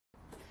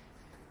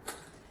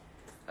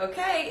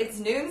Okay, it's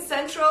noon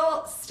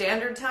Central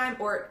Standard Time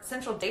or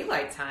Central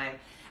Daylight Time.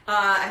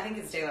 I think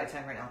it's daylight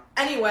time right now.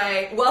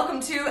 Anyway,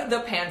 welcome to the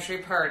Pantry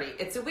Party.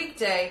 It's a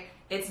weekday,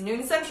 it's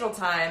noon Central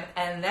Time,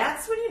 and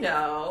that's when you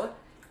know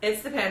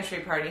it's the Pantry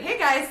Party. Hey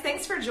guys,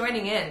 thanks for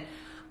joining in.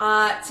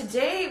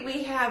 Today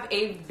we have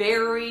a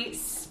very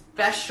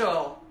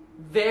special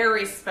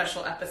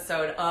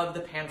episode of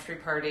the Pantry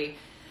Party.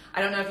 I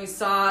don't know if you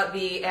saw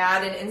the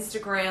ad in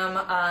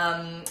Instagram,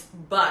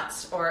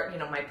 or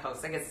my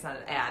post. I guess it's not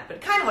an ad, but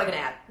kind of like an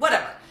ad.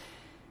 Whatever.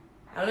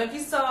 I don't know if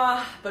you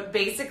saw, but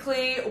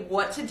basically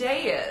what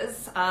today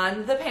is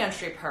on the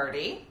Pantry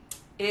Party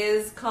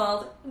is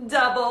called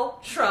Double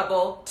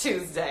Trouble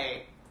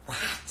Tuesday. What?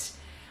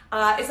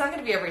 It's not going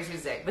to be every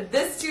Tuesday, but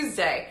this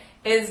Tuesday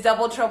is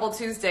Double Trouble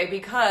Tuesday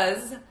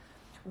because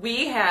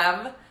we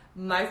have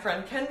my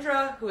friend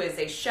Kendra, who is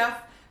a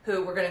chef,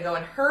 who we're going to go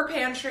in her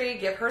pantry,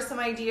 give her some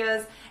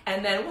ideas,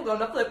 and then we're going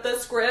to flip the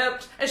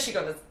script, and she's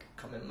going to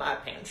come in my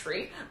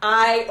pantry.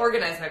 I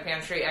organized my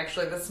pantry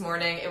actually this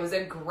morning. It was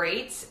a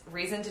great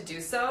reason to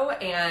do so,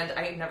 and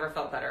I never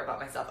felt better about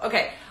myself.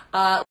 Okay.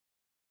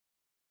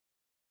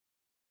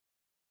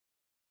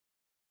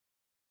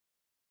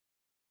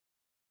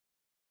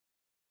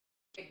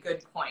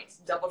 Good point.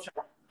 Double check.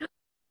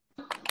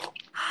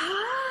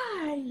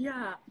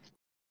 Hi.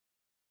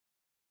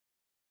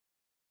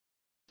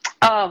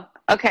 Oh,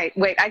 okay.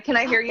 Wait, can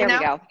I hear you now?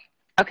 There we go.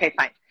 Okay,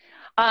 fine.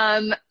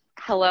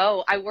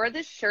 Hello. I wore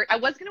this shirt. I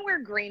was going to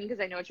wear green because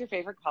I know it's your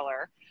favorite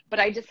color, but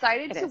I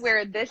decided to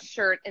wear this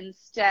shirt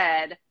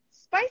instead.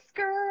 Spice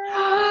Girl.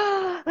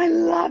 I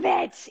love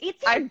it.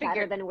 It's I even better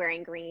figured- than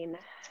wearing green.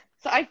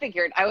 So I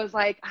figured, I was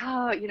like,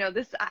 I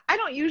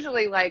don't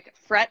usually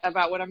fret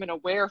about what I'm going to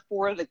wear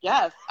for the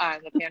guests on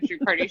the Pantry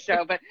Party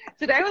show, but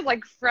today I was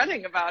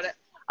fretting about it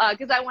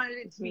because I wanted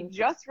it to be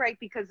just right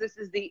because this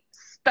is the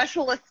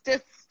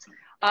specialistest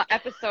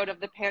episode of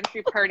the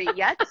Pantry Party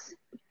yet.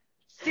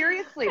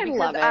 Seriously, I because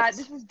love it.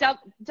 this is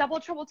Double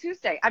Trouble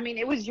Tuesday. I mean,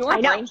 it was your I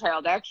know.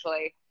 brainchild,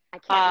 actually. I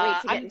can't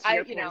wait to get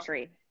into your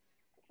pantry.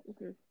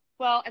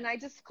 Well, and I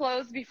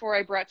disclosed before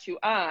I brought you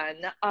on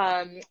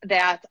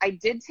that I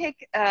did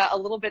take a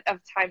little bit of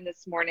time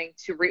this morning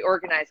to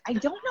reorganize. I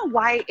don't know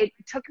why it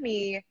took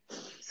me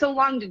so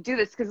long to do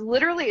this because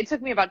literally it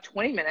took me about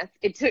 20 minutes.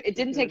 It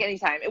didn't take any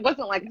time. It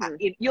wasn't like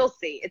you'll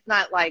see. It's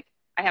not like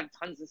I have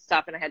tons of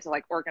stuff and I had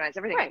to organize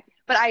everything. Right.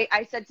 But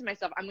I said to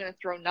myself, I'm going to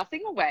throw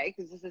nothing away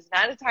because this is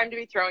not a time to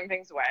be throwing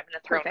things away. I'm going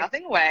to throw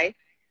nothing away.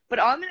 But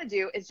all I'm going to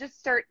do is just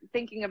start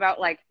thinking about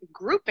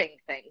grouping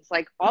things.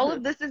 All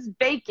of this is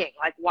baking.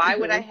 Why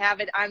would I have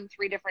it on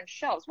 3 different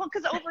shelves? Well,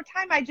 because over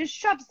time I just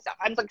shove stuff.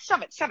 I'm like,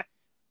 shove it.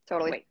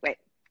 Totally. Wait.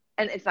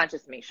 And it's not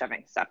just me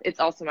shoving stuff.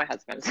 It's also my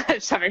husband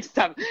shoving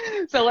stuff.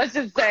 So let's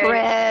just say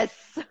Chris.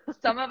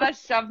 some of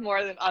us shove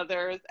more than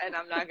others, and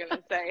I'm not going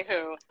to say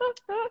who.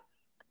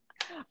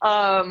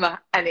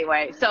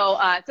 Anyway, so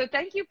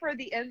thank you for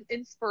the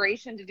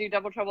inspiration to do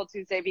Double Trouble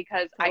Tuesday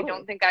because I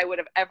don't think I would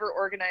have ever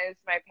organized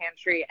my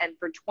pantry. And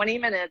for 20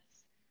 minutes,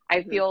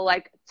 I feel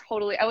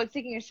totally, I was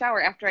taking a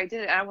shower after I did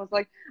it. And I was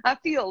like, I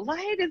feel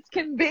light as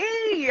can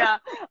be.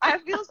 I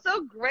feel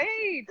so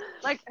great.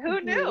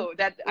 Who knew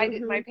that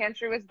my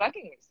pantry was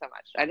bugging me so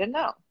much? I didn't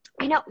know.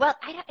 I know. Well,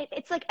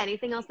 it's like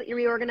anything else that you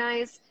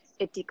reorganize.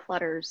 It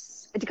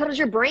declutters. It declutters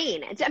your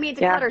brain. It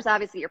declutters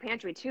obviously your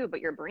pantry too, but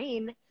your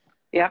brain.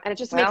 Yeah. And it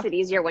just makes it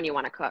easier when you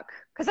want to cook.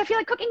 Because I feel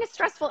like cooking is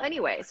stressful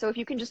anyway. So if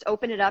you can just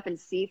open it up and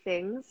see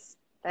things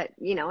that,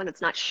 and it's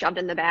not shoved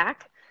in the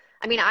back.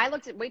 I mean,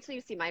 wait till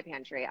you see my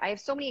pantry. I have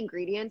so many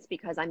ingredients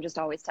because I'm just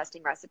always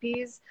testing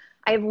recipes.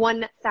 I have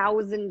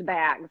 1,000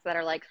 bags that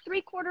are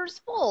 3/4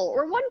 full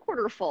or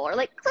 1/4 full or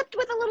clipped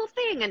with a little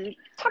thing and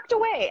tucked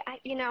away.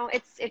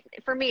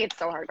 For me, it's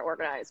so hard to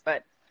organize,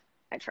 but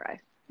I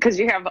try. Because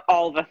you have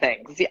all the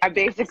things. You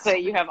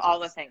have all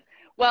the things.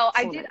 Well,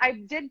 I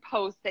did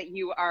post that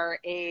you are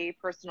a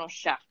personal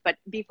chef, but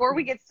before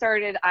we get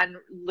started on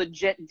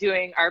legit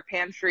doing our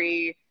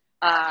pantry,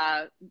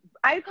 I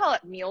call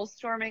it meal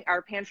storming,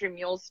 our pantry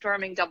meal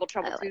storming Double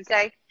Trouble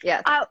Tuesday.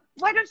 Yes.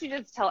 Why don't you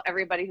just tell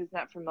everybody who's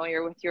not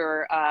familiar with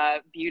your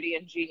beauty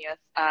and genius,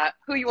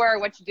 who you are,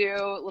 what you do,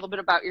 a little bit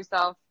about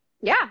yourself?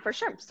 Yeah, for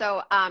sure.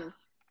 So,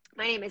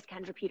 my name is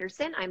Kendra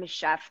Peterson. I'm a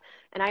chef,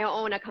 and I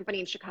own a company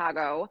in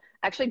Chicago,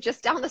 actually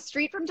just down the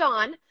street from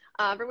Dawn.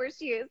 For where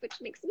she is, which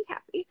makes me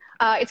happy.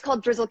 It's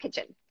called Drizzle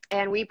Kitchen,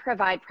 and we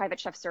provide private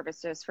chef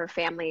services for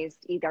families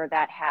either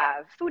that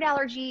have food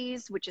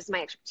allergies, which is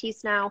my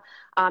expertise now,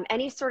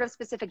 any sort of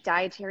specific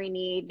dietary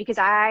need, because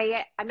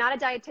I'm not a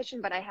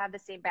dietitian, but I have the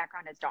same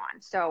background as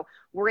Dawn. So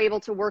we're able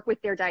to work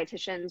with their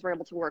dietitians, we're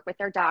able to work with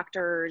their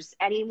doctors,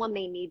 anyone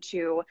they need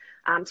to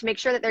make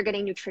sure that they're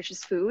getting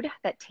nutritious food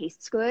that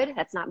tastes good,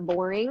 that's not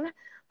boring,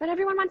 but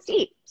everyone wants to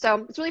eat.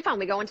 So it's really fun.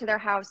 We go into their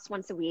house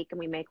once a week and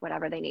we make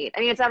whatever they need.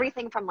 I mean, it's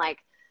everything from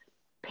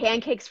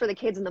pancakes for the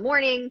kids in the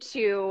morning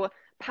to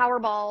power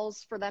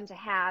balls for them to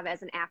have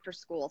as an after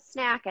school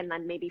snack. And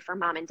then maybe for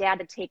mom and dad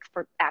to take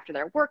for after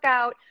their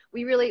workout.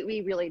 We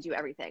really do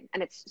everything.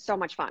 And it's so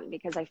much fun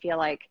because I feel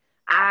like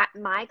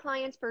My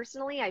clients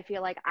personally, I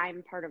feel like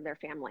I'm part of their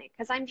family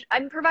because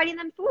I'm providing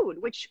them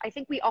food, which I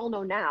think we all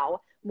know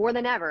now more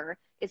than ever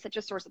is such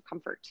a source of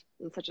comfort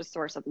and such a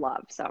source of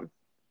love. So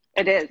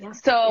it is. yeah,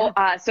 So,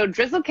 yeah. So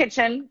Drizzle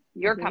Kitchen,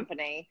 your Mm-hmm.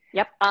 company.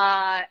 Yep.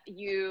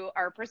 You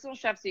are a personal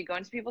chef, so you go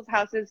into people's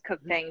houses,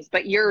 cook things,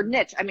 but your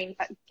niche, I mean,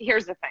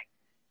 here's the thing.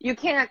 You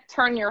can't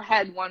turn your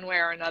head one way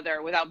or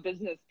another without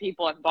business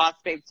people and boss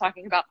babes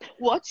talking about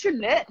what's your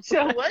niche?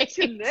 What's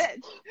your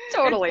niche?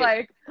 Totally.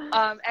 It's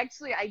like,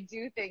 actually, I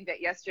do think that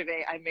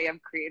yesterday I may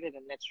have created a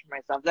niche for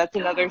myself. That's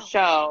another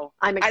show.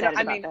 I'm excited I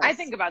about mean, this. I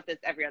think about this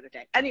every other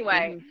day.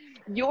 Anyway,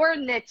 your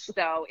niche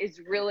though is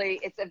really,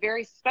 it's a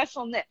very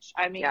special niche.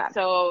 I mean,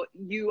 so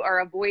you are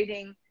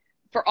avoiding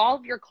for all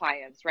of your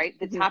clients, right?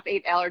 The top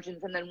 8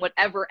 allergens and then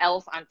whatever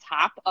else on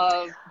top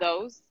of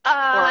those?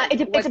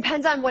 It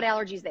depends on what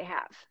allergies they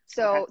have.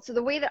 So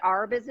the way that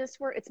our business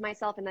works, it's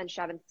myself and then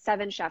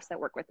 7 chefs that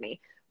work with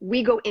me.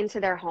 We go into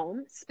their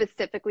home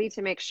specifically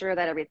to make sure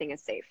that everything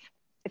is safe.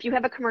 If you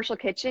have a commercial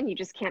kitchen, you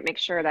just can't make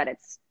sure that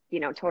it's,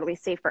 totally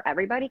safe for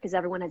everybody because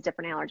everyone has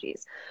different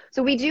allergies.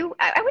 So we do,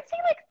 I would say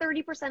like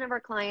 30% of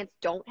our clients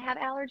don't have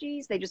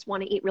allergies. They just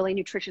want to eat really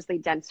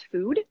nutritiously dense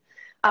food.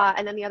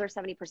 And then the other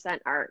 70%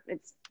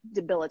 it's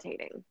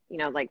debilitating.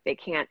 Like they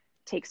can't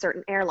take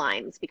certain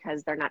airlines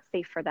because they're not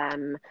safe for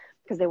them,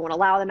 because they won't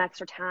allow them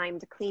extra time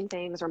to clean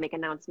things or make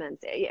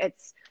announcements.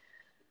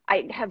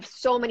 I have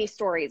so many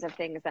stories of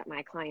things that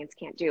my clients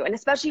can't do. And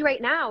especially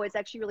right now, it's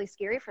actually really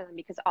scary for them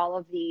because all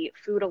of the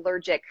food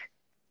allergic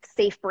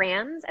safe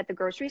brands at the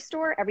grocery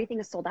store, everything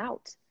is sold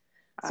out.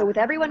 So with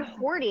everyone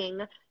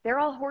hoarding, they're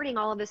all hoarding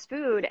all of this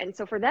food. And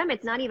so for them,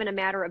 it's not even a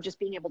matter of just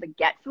being able to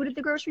get food at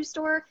the grocery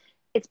store.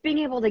 It's being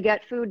able to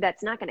get food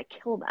that's not going to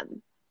kill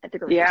them at the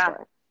grocery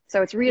store.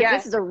 So it's really,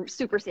 this is a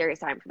super serious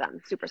time for them.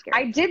 Super scary.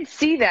 I did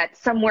see that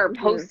somewhere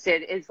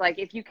posted is like,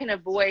 if you can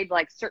avoid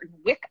like certain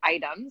WIC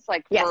items,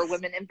 like for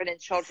women, infant and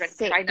children,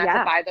 try not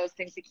to buy those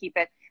things to keep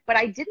it. But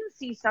I didn't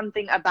see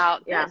something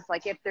about this.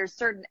 Like if there's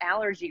certain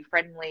allergy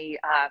friendly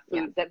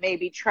foods that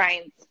maybe try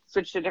and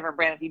switch to a different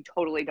brand if you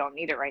totally don't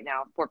need it right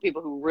now for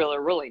people who really,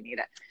 really need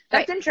it.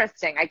 That's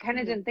interesting. I kind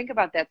of didn't think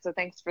about that. So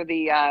thanks for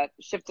the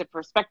shift of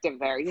perspective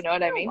there. You know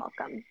what I mean? You're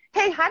welcome.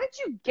 Hey, how did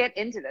you get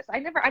into this?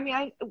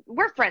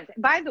 We're friends.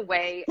 By the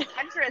way,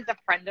 Kendra is a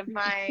friend of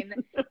mine.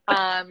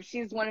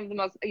 She's one of the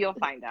most, you'll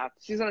find out,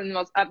 she's one of the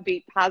most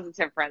upbeat,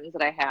 positive friends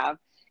that I have.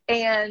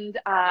 And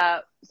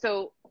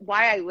so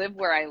why I live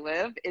where I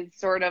live is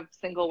sort of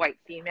single white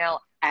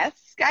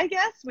female-esque, I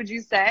guess, would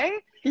you say?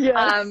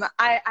 Yes.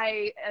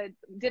 I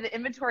did an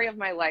inventory of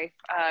my life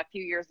a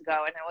few years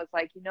ago, and I was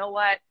like, you know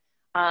what?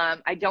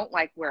 I don't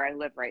like where I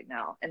live right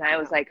now. And I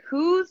was like,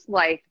 whose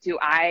life do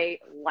I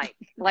like?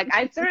 Like,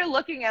 I started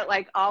looking at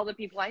like all the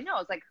people I know.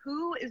 It's like,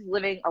 who is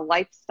living a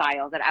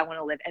lifestyle that I want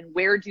to live and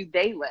where do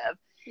they live?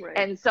 Right.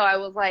 And so I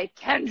was like,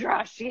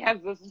 Kendra, she has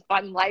this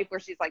fun life where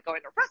she's like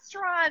going to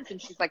restaurants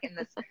and she's like in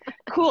this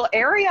cool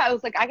area. I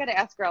was like, I got to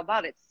ask her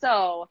about it.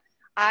 So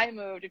I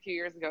moved a few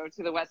years ago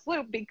to the West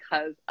Loop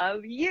because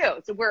of you.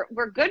 So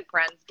we're good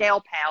friends,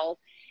 gal pals.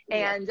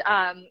 And,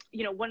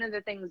 one of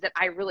the things that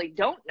I really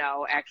don't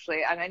know,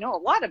 actually, and I know a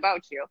lot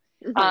about you,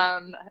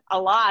 a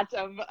lot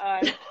of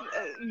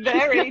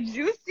very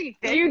juicy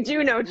things. You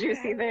do know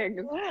juicy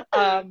things.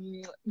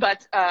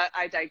 But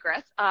I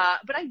digress.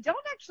 But I don't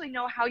actually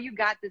know how you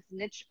got this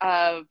niche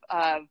of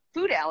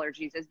food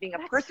allergies as being a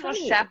personal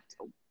chef,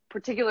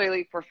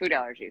 particularly for food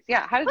allergies.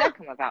 Yeah. How did that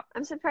come about?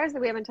 I'm surprised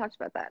that we haven't talked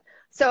about that.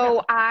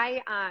 So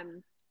I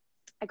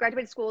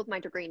graduated school with my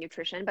degree in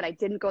nutrition, but I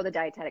didn't go the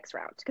dietetics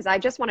route because I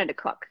just wanted to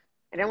cook.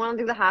 I didn't want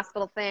to do the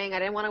hospital thing. I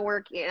didn't want to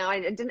work, I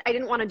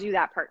didn't want to do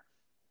that part.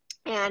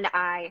 And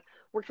I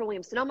worked for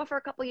Williams Sonoma for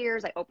a couple of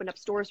years. I opened up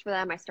stores for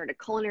them. I started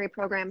culinary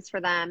programs for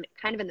them,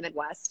 kind of in the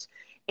Midwest.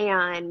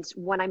 And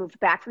when I moved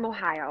back from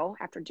Ohio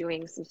after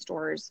doing some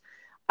stores,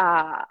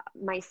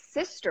 my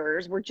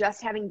sisters were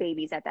just having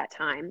babies at that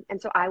time.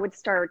 And so I would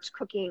start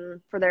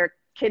cooking for their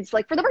kids,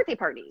 like for the birthday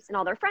parties, and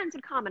all their friends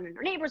would come and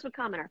our neighbors would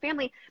come and our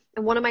family.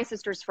 And one of my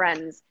sister's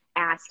friends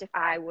asked if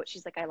I would,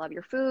 she's like, I love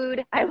your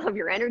food. I love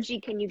your energy.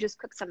 Can you just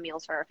cook some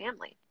meals for our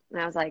family?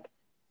 And I was like,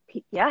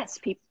 yes,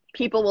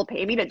 people will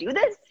pay me to do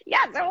this.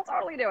 Yes, I will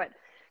totally do it.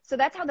 So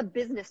that's how the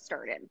business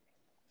started.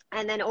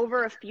 And then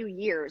over a few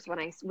years, when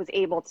I was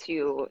able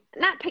to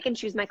not pick and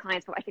choose my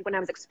clients, but I think when I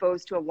was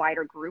exposed to a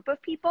wider group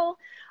of people,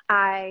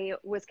 I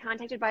was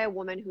contacted by a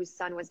woman whose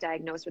son was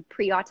diagnosed with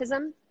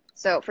pre-autism.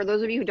 So for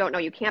those of you who don't know,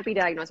 you can't be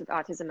diagnosed with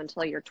autism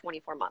until you're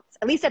 24 months.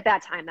 At least at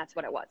that time, that's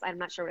what it was. I'm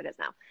not sure what it is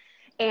now.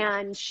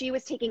 And she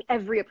was taking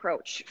every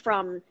approach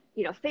from,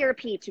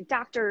 therapy to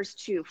doctors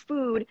to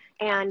food.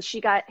 And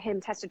she got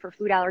him tested for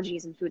food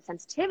allergies and food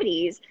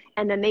sensitivities.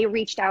 And then they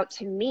reached out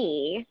to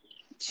me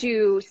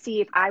to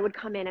see if I would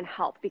come in and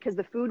help because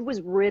the food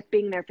was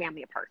ripping their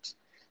family apart.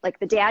 Like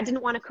the dad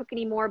didn't want to cook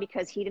anymore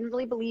because he didn't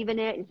really believe in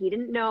it and he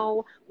didn't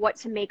know what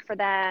to make for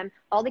them.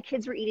 All the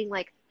kids were eating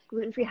like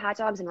gluten-free hot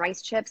dogs and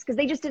rice chips because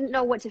they just didn't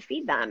know what to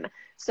feed them.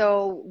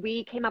 So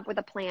we came up with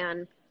a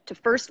plan to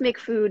first make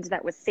foods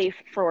that was safe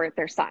for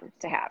their son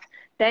to have.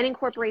 then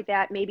incorporate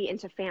that maybe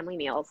into family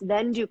meals,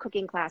 then do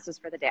cooking classes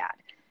for the dad.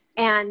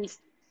 And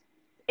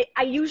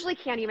I usually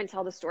can't even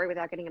tell the story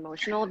without getting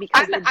emotional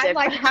because I'm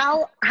like,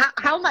 how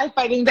am I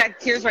fighting back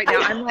tears right now?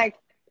 I'm like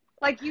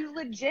you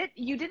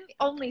didn't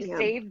only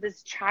save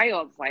this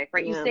child's life,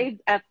 right? You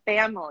saved a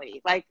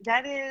family. Like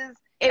it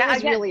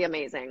was really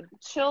amazing.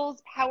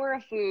 Chills, power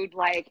of food,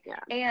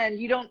 and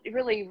you don't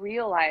really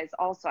realize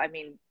also, I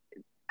mean,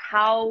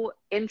 how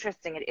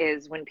interesting it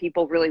is when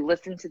people really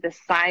listen to the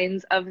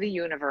signs of the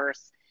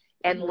universe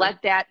and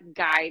let that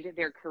guide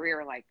their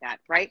career like that,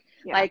 right?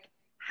 Yeah. Like,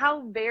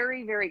 how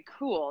very, very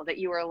cool that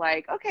you were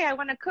like, okay, I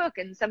want to cook.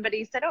 And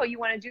somebody said, oh, you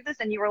want to do this?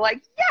 And you were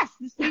like, yes,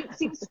 this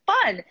seems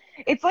fun.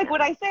 It's like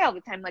what I say all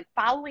the time, like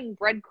following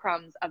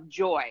breadcrumbs of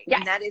joy. Yes.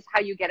 And that is how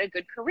you get a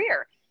good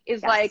career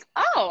is like,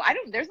 oh,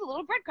 there's a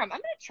little breadcrumb. I'm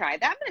going to try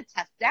that. I'm going to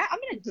test that. I'm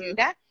going to do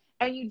that.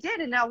 And you did.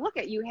 And now look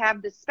you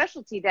have this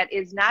specialty that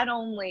is not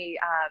only,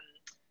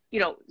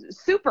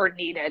 super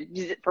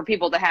needed for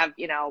people to have,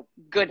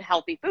 good,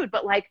 healthy food,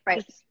 but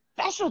the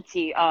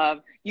specialty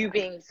of you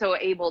being so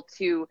able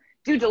to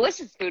do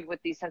delicious food with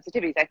these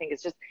sensitivities, I think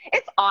it's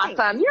awesome.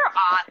 Thanks. You're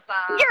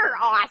awesome. You're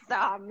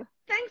awesome.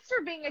 Thanks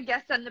for being a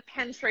guest on the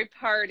Pantry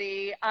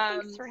Party.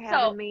 Thanks for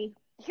having me.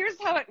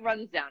 Here's how it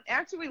runs down.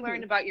 After we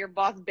learned about your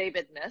boss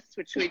babedness,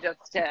 which we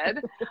just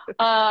did,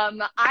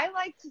 I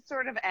like to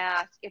sort of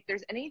ask if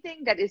there's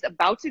anything that is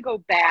about to go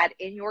bad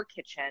in your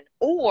kitchen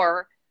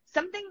or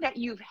something that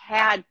you've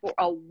had for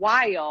a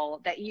while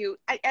that you,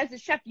 as a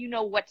chef, you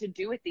know what to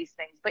do with these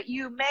things, but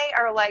you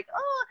are like,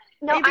 oh,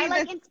 no, I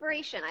like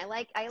inspiration. I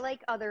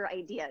like other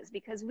ideas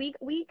because we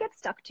get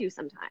stuck too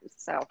sometimes.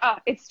 So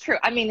it's true.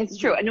 I mean, it's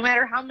true. And no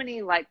matter how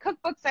many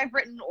cookbooks I've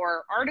written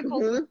or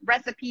articles, with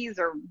recipes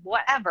or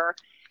whatever,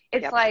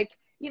 it's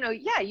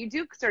you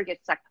do sort of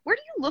get stuck. Where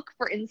do you look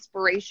for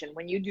inspiration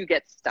when you do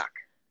get stuck?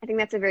 I think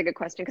that's a very good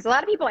question because a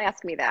lot of people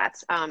ask me that.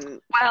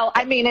 Well,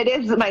 I mean, it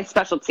is my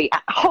specialty.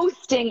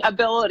 Hosting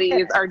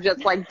abilities are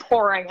just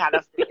pouring out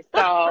of me.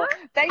 So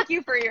thank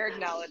you for your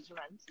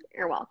acknowledgement.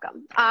 You're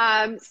welcome.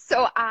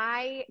 So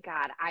I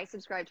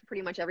subscribe to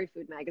pretty much every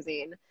food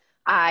magazine.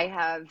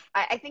 I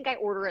think I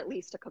order at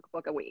least a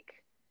cookbook a week.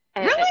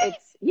 And really?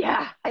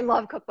 I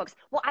love cookbooks.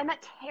 Well, I'm a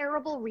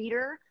terrible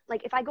reader.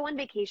 Like if I go on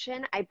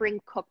vacation, I bring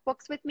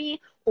cookbooks with me,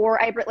 or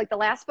the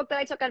last book that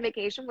I took on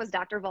vacation was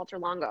Dr. Walter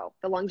Longo,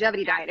 The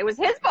Longevity Diet. It was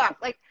his book.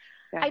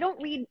 I don't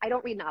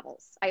read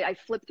novels. I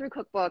flip through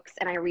cookbooks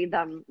and I read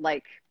them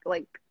like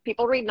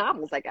people read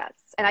novels, I guess.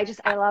 And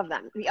I love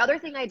them. The other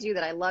thing I do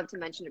that I love to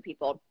mention to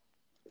people,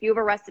 if you have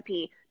a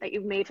recipe that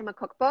you've made from a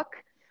cookbook,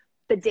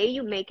 the day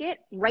you make it,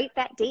 write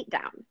that date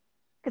down.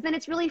 Because then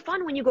it's really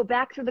fun when you go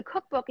back through the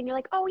cookbook and you're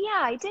like, oh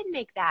yeah, I did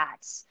make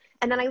that.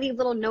 And then I leave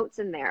little notes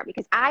in there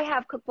because I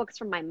have cookbooks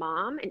from my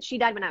mom and she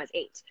died when I was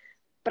 8.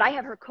 But I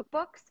have her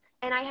cookbooks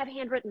and I have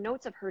handwritten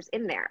notes of hers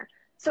in there.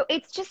 So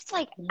it's just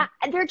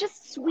they're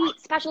just sweet,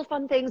 special,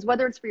 fun things,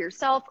 whether it's for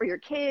yourself or your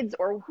kids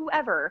or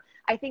whoever.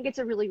 I think it's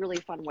a really, really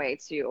fun way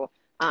to,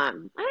 I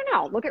don't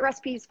know, look at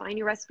recipes, find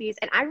new recipes.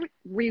 And I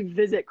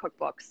revisit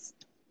cookbooks.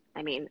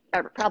 I mean,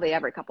 probably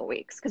every couple of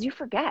weeks because you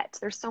forget.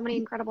 There's so many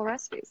incredible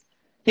recipes.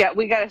 Yeah,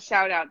 we got a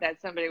shout out that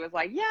somebody was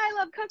like, yeah, I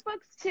love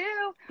cookbooks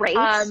too. Right.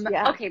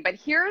 Okay, but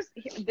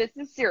this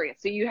is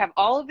serious. So you have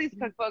all of these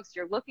cookbooks,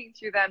 you're looking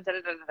through them,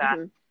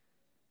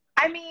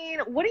 I mean,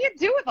 what do you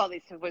do with all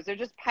these cookbooks? They're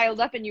just piled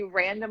up and you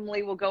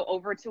randomly will go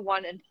over to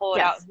one and pull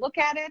it out and look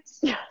at it?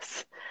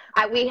 Yes.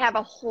 We have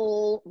a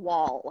whole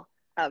wall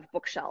of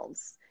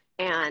bookshelves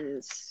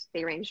and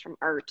they range from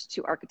art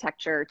to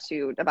architecture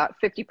to about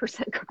 50%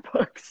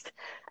 cookbooks.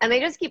 And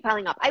they just keep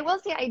piling up. I will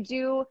say I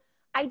do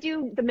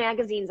the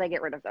magazines, I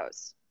get rid of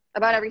those.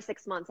 About every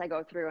 6 months I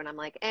go through and I'm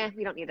like,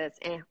 we don't need this.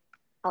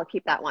 I'll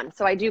keep that one.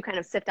 So I do kind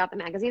of sift out the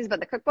magazines,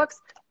 but the cookbooks,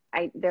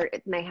 they're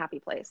my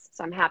happy place.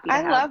 So I'm happy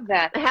love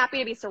that. I'm happy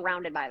to be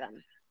surrounded by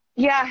them.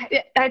 Yeah,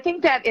 I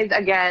think that is,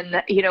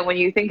 again, when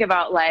you think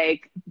about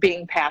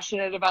being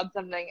passionate about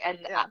something, and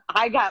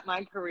I got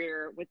my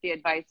career with the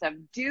advice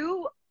of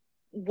do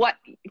what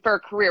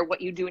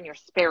you do in your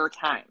spare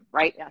time,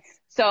 right? Yes.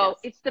 So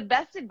it's the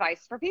best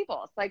advice for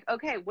people. It's like,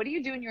 okay, what do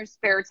you do in your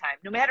spare time?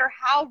 No matter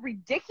how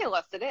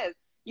ridiculous it is,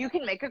 you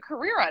can make a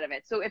career out of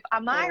it. So if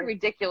my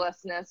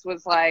ridiculousness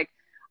was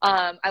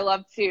I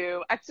love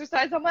to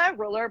exercise on my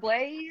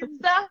rollerblades.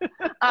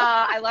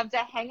 I love to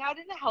hang out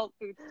in a health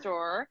food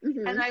store.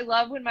 Mm-hmm. And I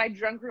love when my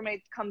drunk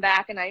roommates come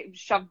back and I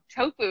shove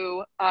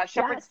tofu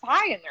shepherd's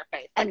pie in their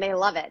face. And they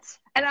love it.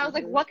 And I was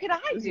like, what could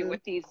I do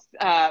with these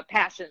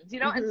passions?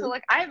 And so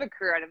I have a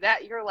career out of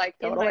that. You're like,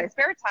 in my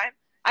spare time,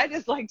 I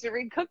just like to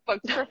read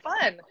cookbooks for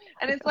fun.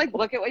 And it's like,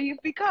 look at what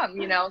you've become,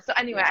 So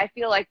anyway, I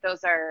feel like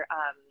those are,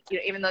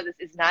 even though this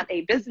is not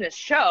a business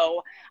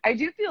show, I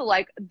do feel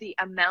like the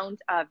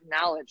amount of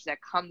knowledge that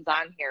comes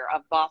on here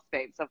of Boss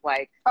Babes of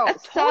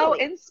that's totally.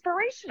 So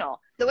inspirational.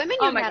 The women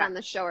you've had on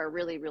the show are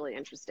really, really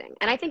interesting.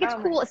 And I think it's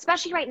cool,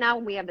 especially right now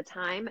when we have the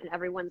time and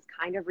everyone's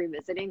kind of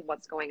revisiting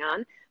what's going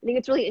on. I think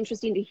it's really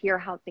interesting to hear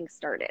how things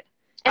started.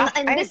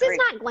 And I this agree. is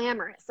not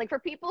glamorous. Like for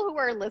people who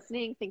are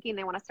listening, thinking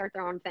they want to start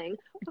their own thing,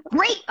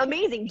 great,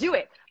 amazing, do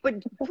it.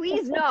 But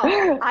please know,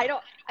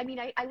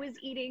 I was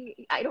eating,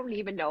 I don't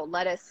even know,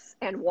 lettuce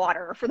and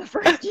water for the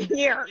first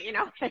year, you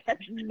know, I had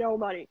no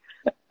money,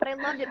 but I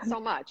loved it so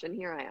much. And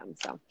here I am.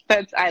 So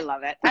I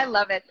love it. I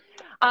love it.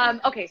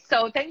 Okay.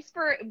 So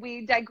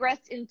we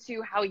digressed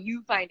into how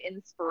you find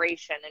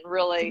inspiration and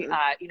really,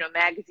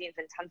 magazines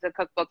and tons of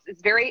cookbooks.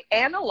 It's very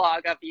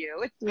analog of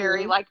you. It's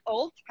very like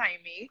old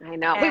timey. I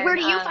know. Wait, where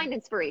do you find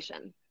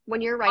inspiration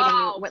when you're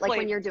writing,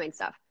 when you're doing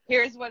stuff?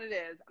 Here's what it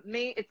is.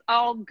 It's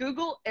all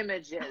Google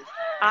Images.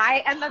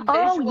 I am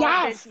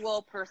a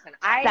visual person.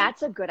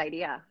 That's a good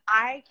idea.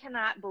 I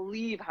cannot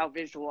believe how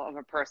visual of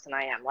a person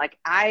I am. Like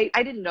I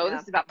didn't know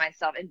this about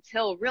myself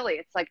until really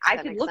it's like I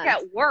can look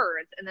at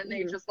words and then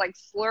they just like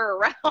slur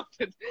around.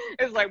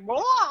 It's like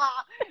blah,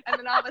 and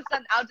then all of a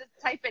sudden I'll just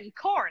type in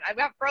corn. I've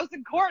got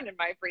frozen corn in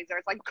my freezer.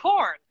 It's like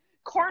corn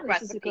recipe.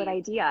 This is a good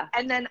idea.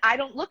 And then I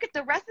don't look at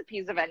the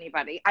recipes of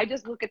anybody. I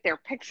just look at their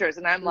pictures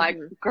and I'm like,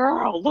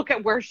 girl, look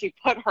at where she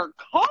put her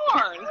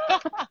corn.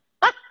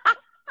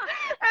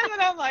 And then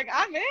I'm like,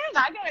 I'm in.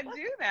 I gotta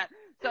do that.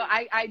 So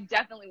I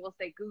definitely will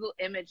say Google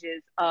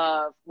Images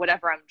of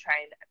whatever I'm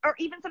trying, or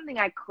even something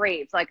I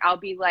crave. Like I'll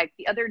be like,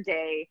 the other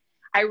day,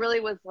 I really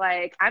was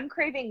like, I'm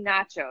craving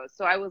nachos.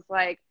 So I was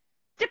like,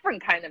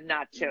 different kind of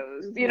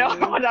nachos, you know,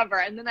 whatever.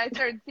 And then I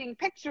started seeing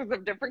pictures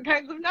of different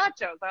kinds of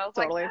nachos. I was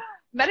like,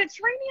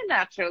 Mediterranean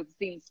nachos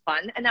seems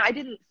fun. And I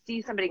didn't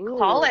see somebody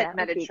call it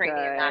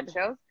Mediterranean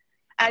nachos.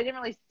 I didn't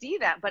really see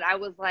that, but I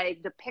was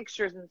like, the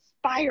pictures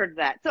inspired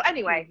that. So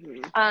anyway,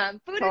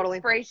 food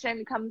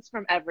inspiration comes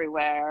from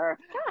everywhere.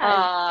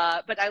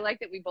 But I like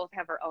that we both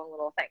have our own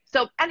little thing.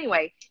 So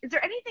anyway, is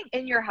there anything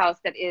in your house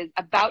that is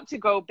about to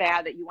go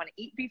bad that you want to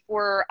eat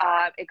before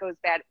it goes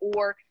bad,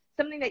 or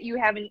something that you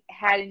haven't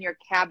had in your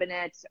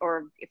cabinet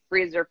or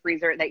freezer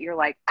that you're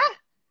like,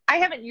 I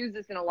haven't used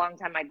this in a long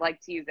time. I'd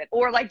like to use it.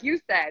 Or like you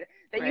said,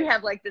 that you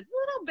have like this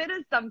little bit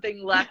of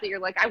something left that you're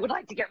like, I would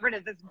like to get rid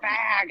of this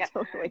bag,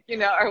 you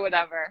know, or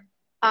whatever.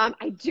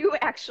 I do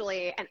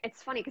actually. And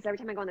it's funny because every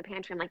time I go in the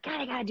pantry, I'm like,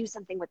 God, I got to do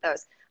something with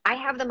those. I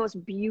have the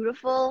most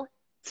beautiful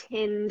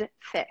tinned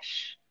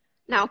fish.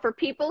 Now, for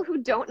people who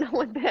don't know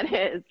what that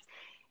is,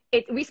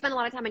 we spend a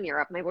lot of time in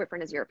Europe. My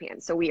boyfriend is European,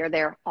 so we are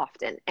there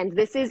often. And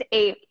this is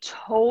a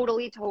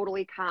totally,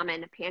 totally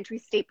common pantry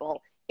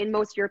staple in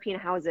most European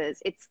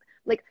houses. It's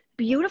like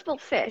beautiful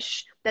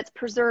fish that's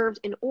preserved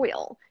in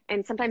oil.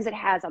 And sometimes it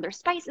has other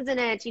spices in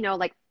it, you know,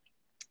 like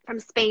from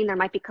Spain, there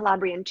might be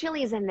Calabrian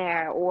chilies in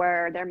there,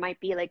 or there might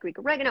be like Greek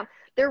oregano.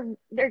 They're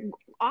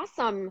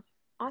awesome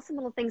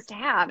little things to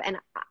have. And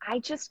I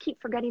just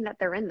keep forgetting that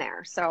they're in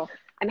there. So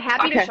I'm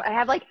happy to show. I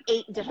have like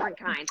 8 different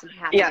kinds. I'm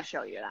happy to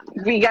show you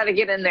them. We got to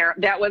get in there.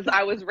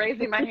 I was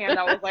raising my hand.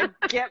 I was like,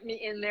 get me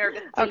in there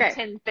to see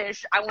tin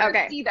fish. I want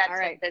to see that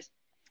tin fish.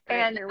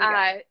 And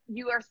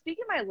you are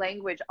speaking my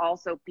language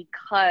also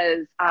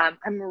because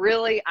I'm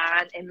really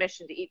on a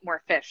mission to eat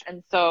more fish.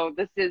 And so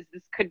this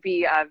could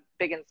be a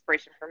big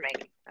inspiration for me.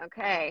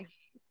 Okay,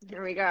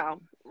 here we go.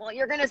 Well,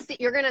 you're gonna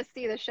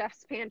see the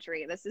chef's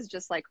pantry. This is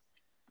just like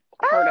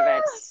part of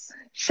it.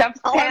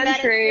 Chef's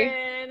pantry.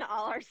 Medicine,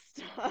 all our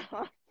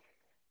stuff.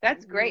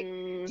 That's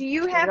great. Do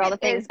you have all the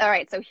things? All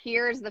right, so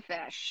here's the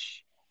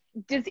fish.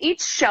 Does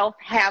each shelf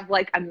have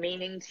like a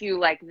meaning to you?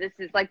 Like this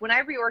is like when I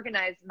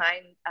reorganized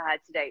mine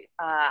today,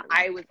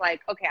 I was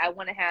like, okay, I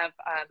want to have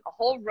a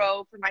whole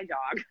row for my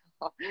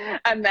dog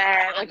and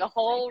then like a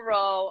whole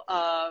row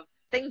of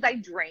things I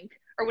drink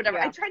or whatever.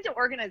 I tried to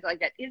organize it like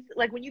that. Is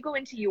like when you go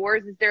into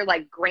yours, is there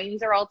like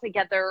grains are all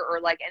together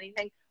or like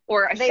anything?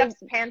 Or a chef's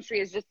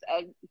pantry is just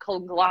a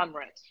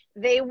conglomerate?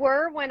 They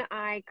were when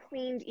I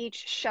cleaned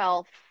each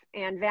shelf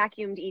and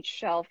vacuumed each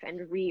shelf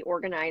and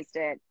reorganized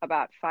it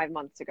about 5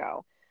 months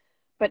ago.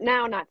 But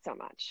now not so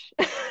much.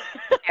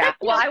 Yeah.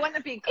 Well, I want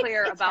to be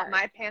clear about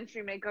my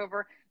pantry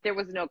makeover. There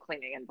was no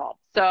cleaning involved.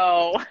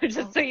 So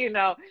just so you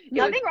know,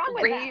 nothing wrong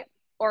with that.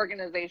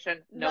 Organization,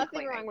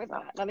 nothing wrong with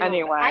that.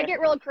 Anyway, I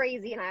get real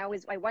crazy and I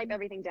wipe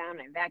everything down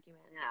and I vacuum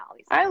it and all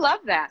these things. I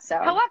love that. So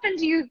how often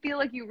do you feel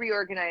like you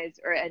reorganize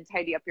and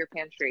tidy up your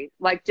pantry?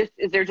 Like,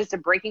 is there just a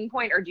breaking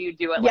point, or do you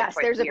do it? Yes,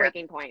 there's a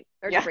breaking point.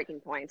 There's a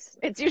breaking point.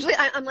 It's usually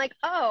I'm like,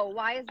 oh,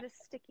 why is this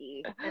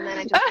sticky? And then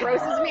it just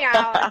grosses me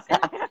out. And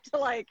I have to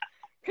like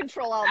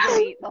Control Alt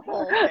Delete the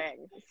whole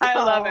thing. So. I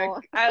love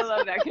it. I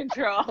love that.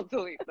 Control Alt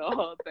Delete the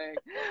whole thing.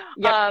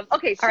 Yep.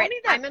 Okay, show me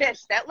that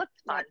fish. That looks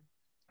fun.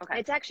 Okay.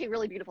 It's actually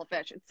really beautiful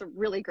fish. It's a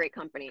really great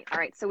company. All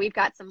right, so we've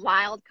got some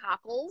wild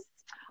cockles.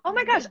 Oh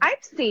my gosh,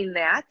 I've seen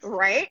that.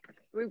 Right?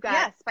 We've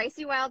got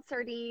spicy wild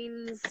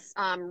sardines,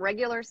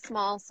 regular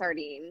small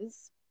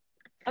sardines.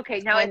 Okay,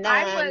 now if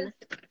I was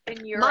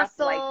in Europe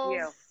like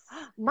you.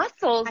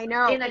 Mussels I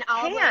know. In a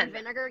olive can.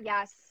 Vinegar,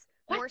 yes.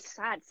 What? More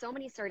sad. So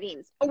many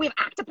sardines. Oh, we have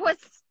octopus.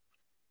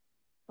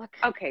 Look.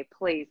 Okay,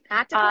 please.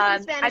 Octopus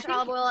in Spanish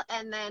olive oil,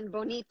 and then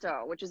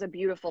bonito, which is a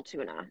beautiful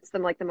tuna. It's the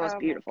most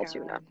beautiful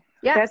tuna.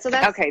 Yeah, so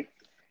that's okay.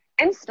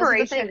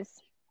 Inspiration.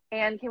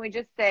 And can we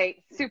just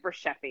say super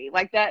chefy?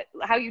 Like that,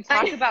 how you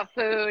talk about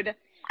food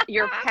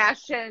your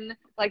passion,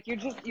 like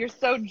you're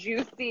so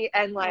juicy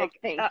and like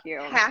thank you.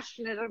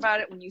 passionate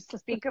about it when you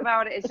speak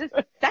about it. It's just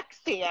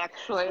sexy,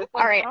 actually. It's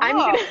like, All right,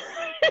 oh.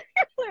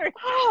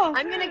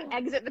 I'm gonna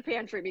exit the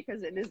pantry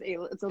because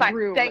it's a Fine.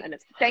 room and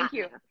it's thank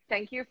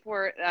you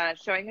for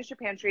showing us your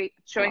pantry,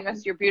 showing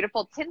us your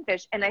beautiful tin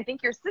fish, and I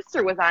think your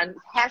sister was on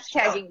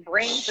hashtagging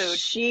brain food.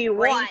 She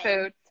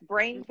brain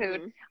won.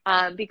 food,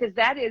 because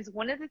that is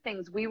one of the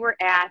things. We were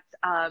at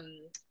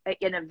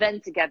an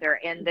event together,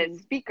 and the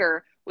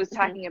speaker was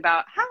talking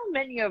about how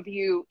many of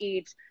you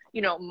eat,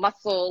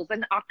 mussels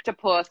and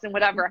octopus and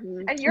whatever.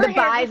 And your the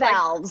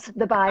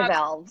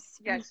bivalves.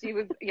 Yeah, she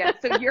was. Yeah.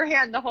 So your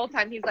hand the whole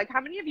time. He's like,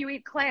 how many of you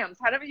eat clams?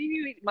 How many of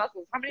you eat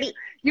mussels? How many?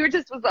 You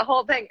just was the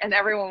whole thing, and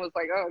everyone was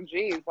like, oh,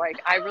 geez, like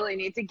I really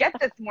need to get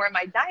this more in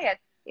my diet.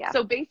 Yeah.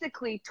 So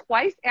basically,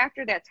 twice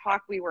after that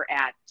talk we were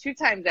at, 2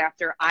 times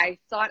after, I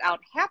sought out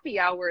happy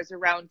hours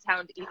around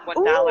town to eat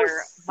 $1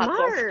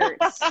 smart.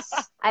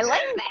 mussels. I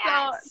like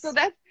that. So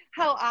that's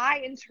how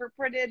I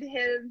interpreted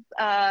his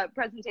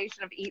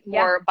presentation of eat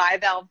more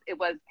bivalves. It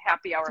was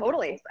happy hour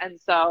mussels. And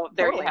so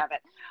there you have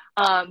it.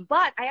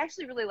 But I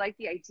actually really like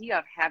the idea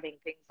of having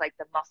things like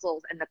the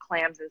mussels and the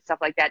clams and stuff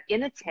like that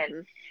in a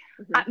tin.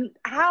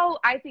 How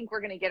I think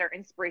we're going to get our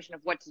inspiration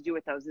of what to do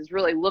with those is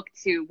really look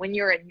to when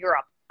you're in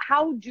Europe.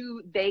 How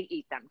do they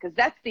eat them? Because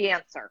that's the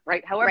answer,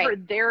 right? However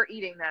they're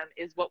eating them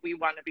is what we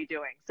want to be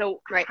doing.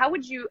 So how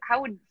would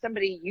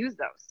somebody use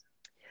those?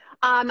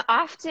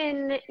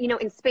 Often,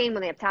 in Spain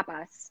when they have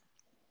tapas,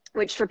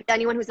 which for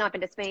anyone who's not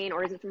been to Spain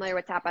or isn't familiar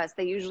with tapas,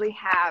 they usually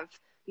have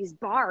these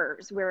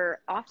bars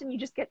where often you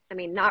just get,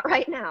 not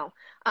right now,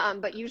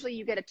 but usually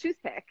you get a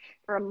toothpick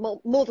or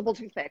multiple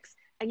toothpicks,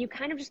 and you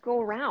kind of just go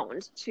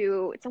around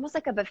it's almost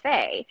like a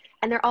buffet,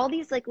 and they're all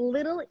these like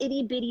little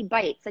itty bitty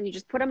bites, and you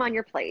just put them on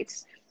your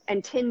plate.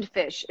 And tinned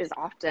fish is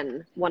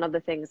often one of the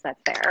things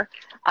that's there.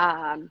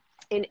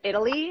 In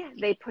Italy,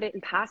 they put it in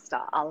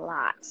pasta a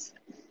lot.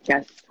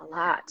 Yes. A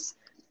lot.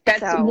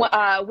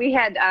 That's we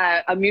had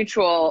a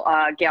mutual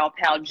gal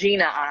pal,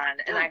 Gina, on,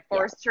 and I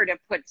forced her to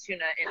put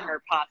tuna in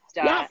her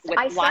pasta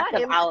with lots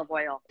of olive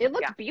oil. It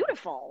looked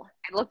beautiful.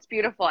 It looked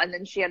beautiful, and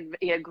then she had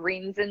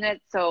greens in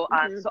it. So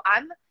so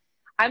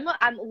I'm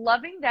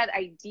loving that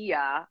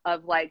idea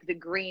of like the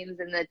greens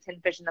and the tin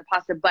fish and the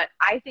pasta, but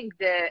I think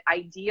the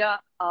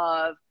idea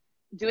of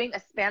doing a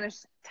Spanish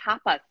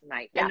tapas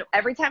night. Yeah. And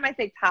every time I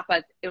say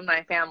tapas in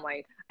my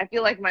family, I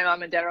feel like my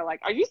mom and dad are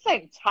like, are you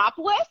saying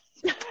topless?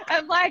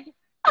 I'm like,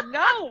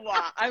 no,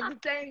 I'm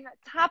saying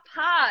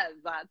tapas.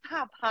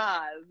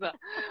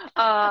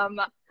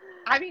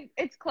 I mean,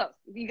 it's close.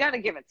 You got to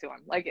give it to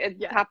them. Like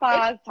it's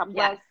tapas,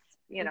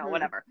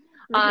 whatever.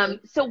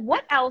 So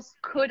what else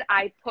could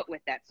I put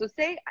with that? So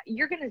say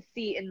you're going to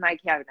see in my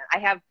cabinet, I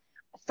have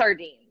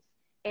sardines.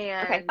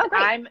 And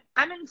I'm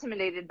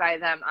intimidated by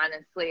them,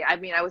 honestly. I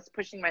mean, I was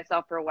pushing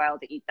myself for a while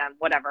to eat them,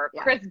 whatever.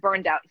 Yeah. Chris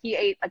burned out. He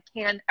ate a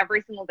can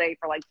every single day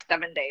for like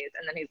 7 days.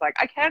 And then he's like,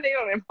 I can't eat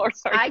any more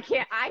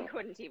sardines. I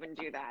couldn't even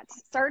do that.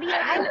 Sardines,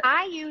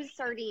 I use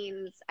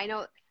sardines. I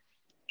know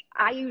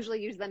I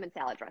usually use them in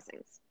salad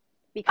dressings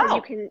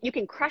because you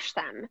can crush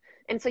them.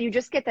 And so you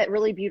just get that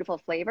really beautiful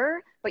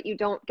flavor, but you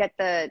don't get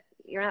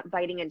you're not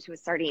biting into a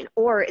sardine.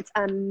 Or it's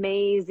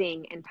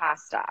amazing in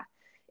pasta.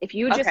 If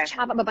you just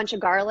chop up a bunch of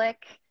garlic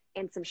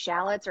and some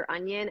shallots or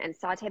onion and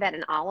saute that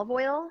in olive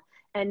oil,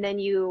 and then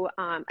you,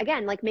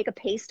 again, like make a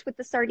paste with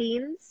the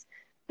sardines,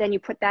 then you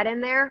put that in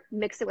there,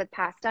 mix it with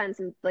pasta and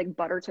some like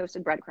butter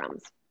toasted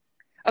breadcrumbs.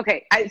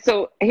 Okay.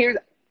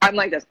 I'm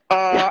like this.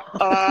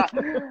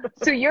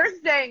 So you're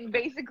saying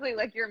basically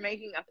like you're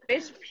making a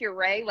fish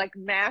puree, like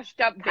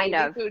mashed up baby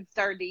food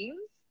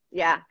sardines?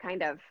 Yeah,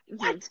 kind of.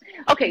 What?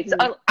 Okay,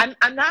 so I'm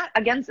not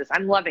against this.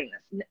 I'm loving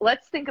this.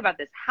 Let's think about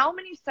this. How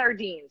many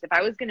sardines, if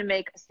I was going to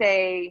make,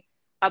 say,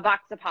 a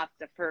box of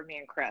pasta for me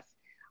and Chris,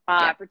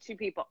 for 2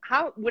 people,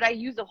 how would I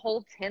use a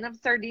whole tin of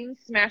sardines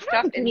smashed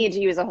up? You need to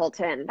use a whole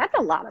tin. That's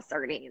a lot of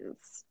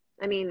sardines.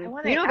 I mean,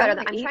 you know better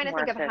than I'm trying to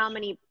think of how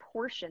many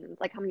portions,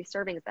 like how many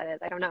servings that is.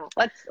 I don't know.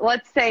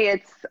 Let's say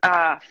it's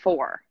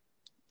 4.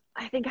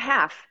 I think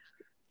half.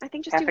 I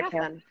think just do half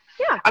then.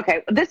 Yeah.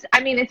 Okay.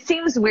 It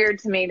seems weird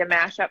to me to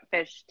mash up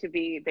fish to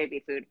be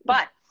baby food,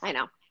 but I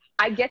know.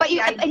 I get but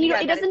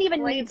it doesn't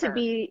even need to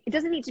be, it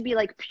doesn't need to be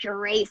like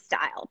puree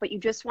style, but you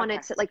just want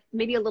it to like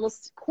maybe a little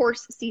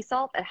coarse sea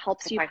salt that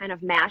helps you kind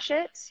of mash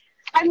it.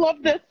 I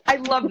love this.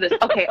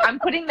 Okay. I'm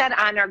putting that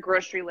on our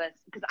grocery list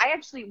because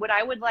what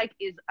I would like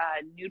is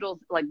noodles,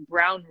 like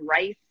brown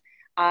rice,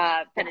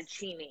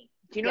 fettuccine.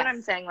 Do you know what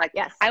I'm saying? Like,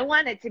 I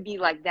want it to be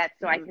like that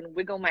so I can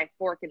wiggle my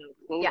fork and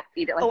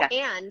eat it like that.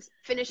 And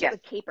finish it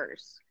with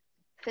capers.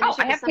 Finish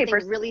it with something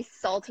capers. Really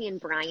salty and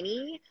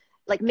briny.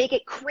 Like, make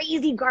it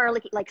crazy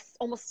garlicky, like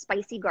almost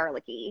spicy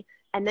garlicky.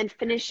 And then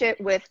finish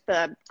it with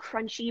the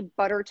crunchy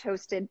butter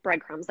toasted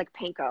breadcrumbs, like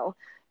panko.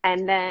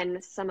 And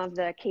then some of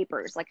the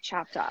capers, like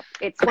chopped up.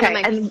 It's one of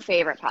my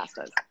favorite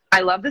pastas.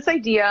 I love this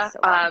idea.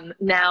 So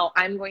Now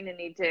I'm going to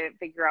need to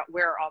figure out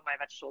where are all my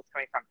vegetables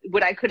coming from.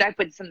 Could I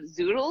put some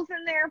zoodles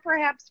in there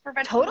perhaps for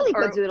vegetables? totally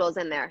put zoodles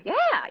in there. Yeah.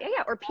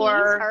 Or peas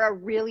are a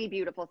really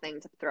beautiful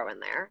thing to throw in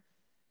there.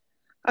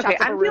 Okay,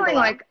 I'm feeling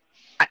like,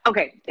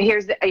 okay,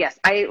 yes,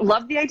 I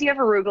love the idea of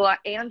arugula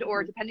and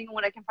or depending on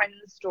what I can find in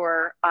the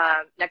store,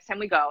 next time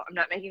we go, I'm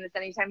not making this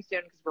anytime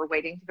soon because we're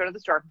waiting to go to the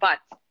store, but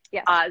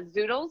yes.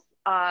 Zoodles,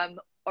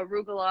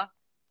 arugula,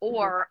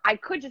 or I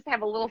could just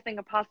have a little thing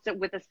of pasta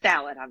with a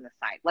salad on the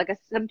side, like a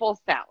simple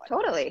salad.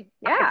 Totally,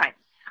 yeah. Okay, fine.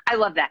 I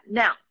love that.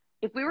 Now,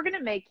 if we were going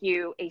to make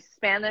you a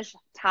Spanish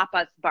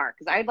tapas bar,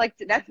 because I'd like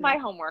to, that's my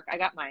homework, I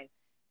got mine.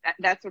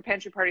 That's what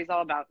Pantry Party is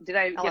all about. Did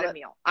I get a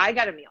meal? I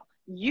got a meal.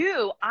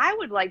 I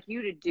would like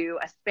you to do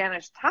a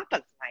Spanish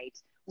tapas night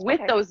with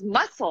those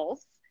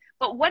mussels.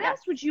 But what else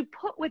would you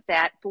put with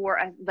that for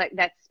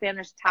that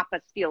Spanish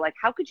tapas feel? Like,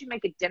 how could you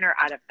make a dinner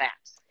out of that?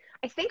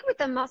 I think with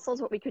the mussels,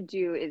 what we could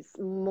do is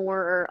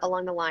more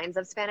along the lines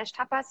of Spanish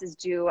tapas is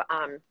do,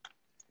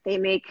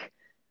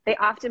 they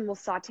often will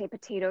saute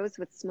potatoes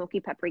with smoky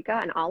paprika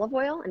and olive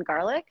oil and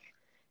garlic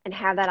and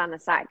have that on the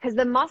side. Because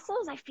the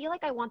mussels, I feel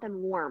like I want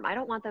them warm. I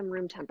don't want them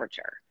room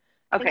temperature.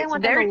 I think I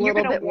want them a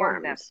little bit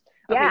warm. Yeah,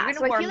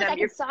 so I feel like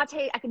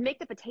I could make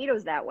the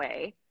potatoes that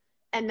way.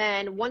 And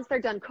then once they're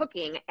done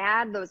cooking,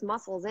 add those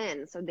mussels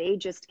in so they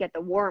just get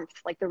the warmth,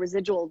 like the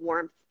residual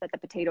warmth that the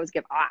potatoes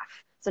give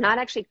off. So not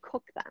actually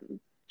cook them,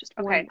 just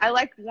warm them. I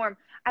like warm.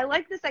 I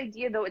like this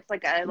idea though. It's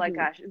like a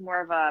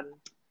more of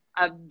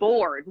a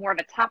board, more of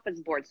a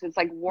tapas board. So it's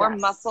like warm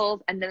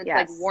mussels and then it's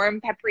like warm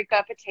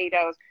paprika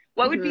potatoes.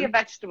 What would be a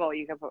vegetable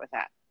you could put with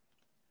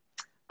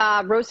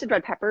that? Roasted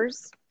red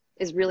peppers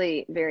is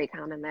really very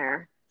common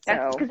there.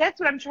 Because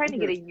that's what I'm trying to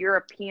get a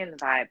European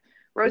vibe.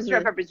 Roasted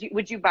red peppers.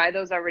 Would you buy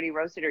those already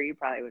roasted, or you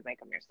probably would make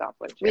them yourself?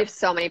 Wouldn't you? We have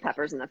so many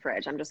peppers in the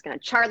fridge. I'm just going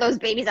to char those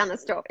babies on the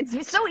stove.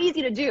 It's so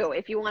easy to do.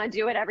 If you want to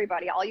do it,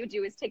 everybody, all you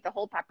do is take the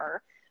whole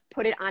pepper,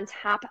 put it on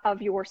top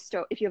of your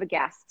stove. If you have a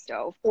gas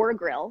stove or a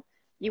grill,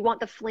 you want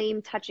the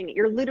flame touching it.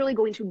 You're literally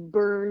going to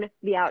burn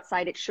the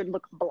outside. It should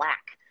look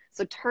black.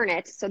 So turn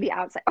it so the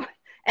outside. Oh,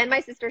 and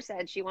my sister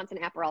said she wants an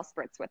Aperol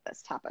spritz with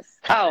this tapas.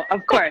 Oh,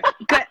 of course.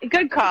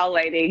 Good call,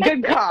 lady.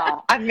 Good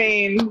call. I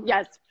mean,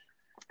 yes.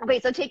 Okay,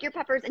 so take your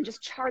peppers and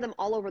just char them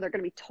all over. They're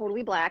going to be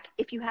totally black.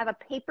 If you have a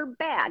paper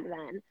bag,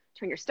 then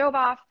turn your stove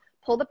off,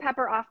 pull the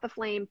pepper off the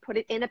flame, put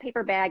it in a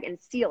paper bag, and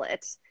seal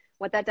it.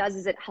 What that does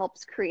is it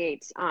helps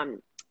create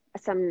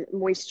some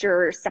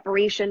moisture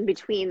separation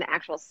between the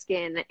actual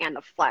skin and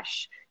the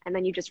flesh. And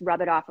then you just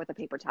rub it off with a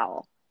paper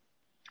towel.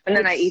 And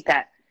then I eat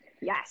that.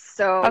 Yes.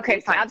 So okay,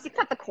 fine. Obviously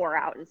cut the core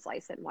out and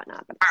slice it and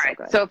whatnot. But all right.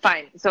 So good. So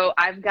fine. So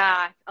I've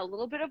got a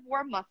little bit of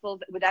warm mussels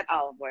with that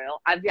olive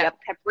oil. I've got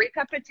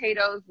paprika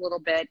potatoes, a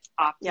little bit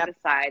off to the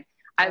side.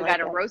 I've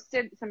got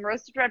some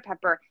roasted red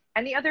pepper.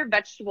 Any other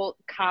vegetable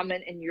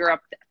common in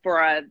Europe for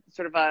a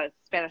sort of a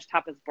Spanish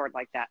tapas board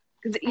like that?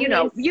 Because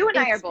you and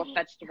I are both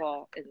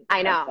vegetable.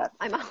 I know.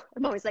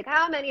 I'm always like,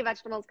 how many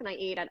vegetables can I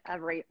eat at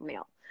every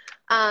meal?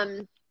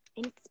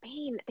 In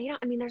Spain, they don't.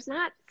 I mean, there's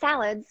not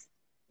salads.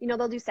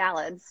 They'll do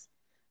salads.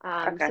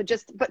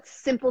 But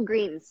simple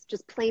greens,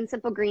 just plain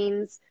simple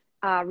greens,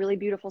 really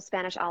beautiful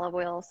Spanish olive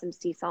oil, some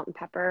sea salt and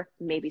pepper,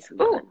 maybe some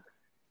lemon.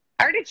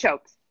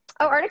 Artichokes.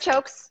 Oh,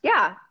 artichokes.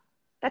 Yeah,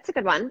 that's a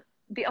good one.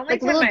 The only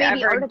little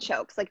baby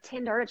artichokes, like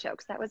tinned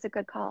artichokes. That was a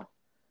good call.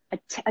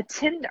 A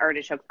tinned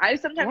artichoke. I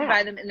sometimes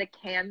buy them in the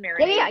can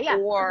marinade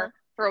or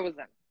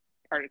frozen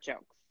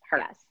artichokes.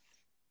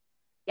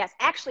 Yes,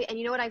 actually, and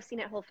you know what I've seen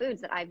at Whole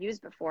Foods that I've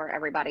used before,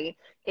 everybody?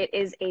 It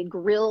is a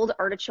grilled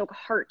artichoke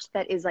heart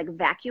that is like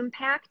vacuum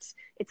packed.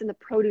 It's in the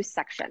produce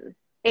section.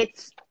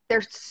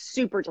 They're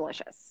super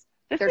delicious.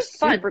 They're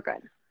super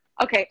good.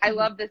 Okay, I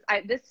love this.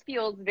 This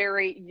feels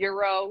very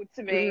Euro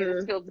to me.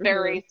 This feels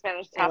very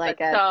Spanish tapas. I like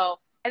it. So,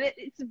 and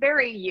it's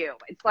very you.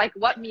 It's like,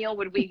 what meal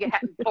would we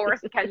force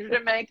Kendra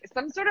to make?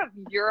 Some sort of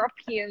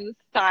European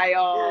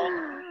style.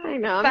 I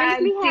know.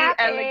 Fancy,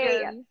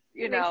 elegant.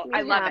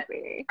 I love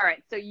it. All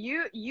right, so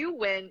you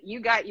win.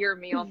 You got your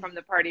meal from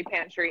the party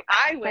pantry.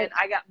 I win.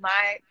 I got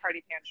my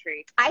party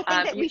pantry. I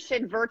think that we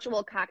should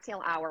virtual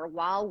cocktail hour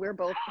while we're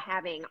both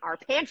having our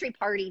pantry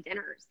party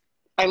dinners.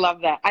 I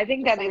love that. I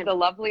think that is a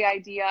lovely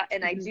idea,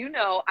 and I do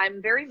know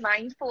I'm very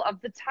mindful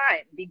of the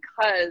time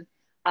because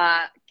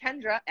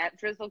Kendra at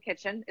Drizzle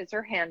Kitchen is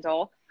her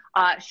handle.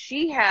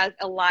 She has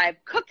a live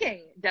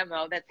cooking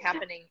demo that's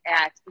happening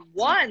at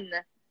 1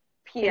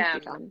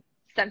 p.m.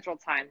 Central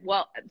Time.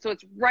 Well, so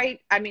it's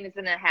it's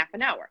in a half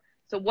an hour.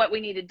 So what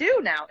we need to do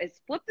now is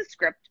flip the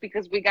script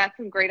because we got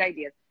some great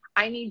ideas.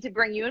 I need to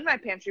bring you in my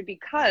pantry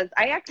because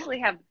I actually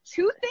have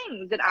 2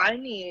 things that I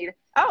need.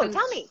 Oh,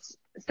 tell me.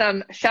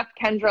 Some Chef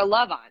Kendra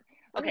love on.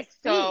 Okay,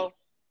 so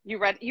you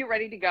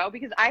ready to go?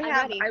 Because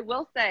I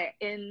will say,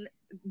 in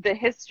the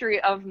history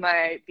of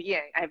my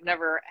being, I've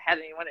never had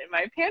anyone in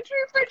my pantry,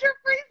 fridge, or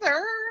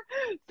freezer.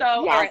 So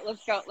all right,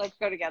 let's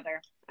go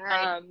together. All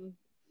right.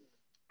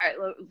 All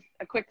right,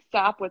 a quick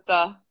stop with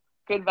the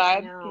good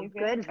vibes.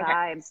 Good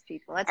vibes,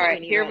 people. That's all what right,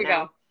 we need here right we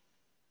now. go.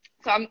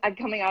 So I'm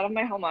coming out of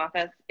my home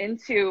office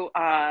into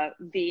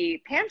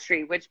the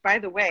pantry, which, by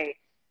the way,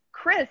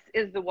 Chris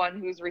is the one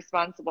who's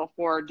responsible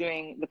for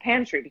doing the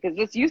pantry, because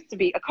this used to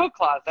be a coat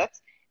closet,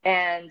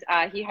 and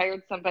he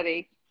hired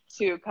somebody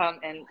to come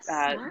and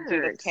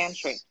do this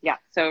pantry. Yeah.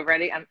 So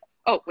ready? I'm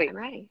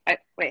ready.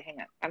 Wait, hang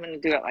on. I'm going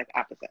to do it like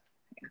opposite.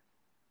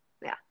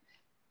 Yeah.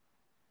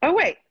 Oh,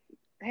 wait.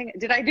 Hang on.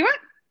 Did I do it?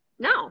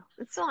 No,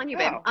 it's still on you,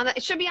 babe.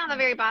 It should be on the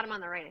very bottom on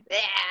the right.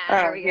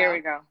 Yeah. Oh, here we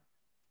go.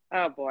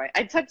 Oh boy,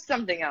 I touched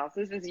something else.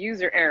 This is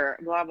user error.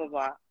 Blah blah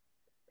blah.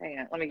 Hang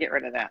on, let me get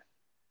rid of that.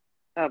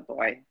 Oh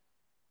boy.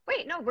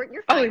 Wait, no,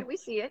 you're fine. We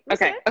see it.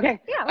 Okay. Yeah,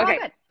 we're all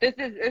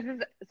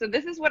good.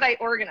 This is what I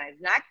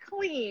organized, not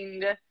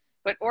cleaned,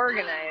 but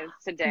organized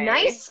today.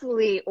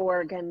 Nicely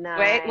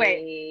organized.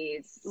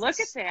 Wait. Look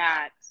at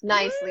that.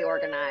 Nicely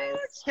organized.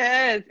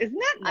 Kids, isn't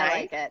that nice? I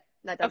like it.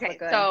 That does look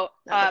good. So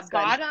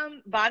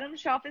bottom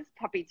shelf is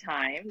puppy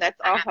time. That's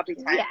all puppy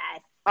time.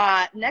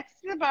 Yes.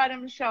 Next to the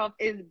bottom shelf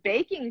is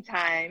baking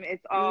time.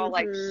 It's all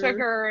like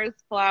sugars,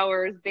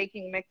 flours,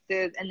 baking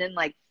mixes, and then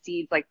like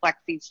seeds, like flax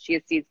seeds,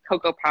 chia seeds,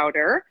 cocoa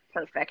powder.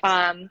 Perfect.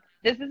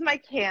 This is my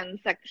can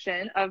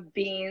section of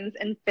beans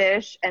and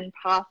fish and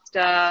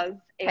pastas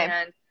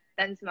and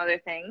then some other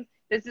things.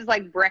 This is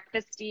like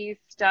breakfasty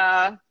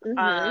stuff.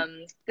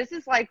 This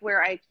is like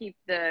where I keep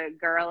the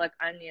garlic,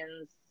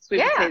 onions,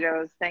 sweet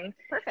potatoes things.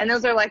 Perfect. And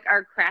those are like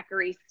our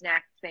crackery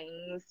snack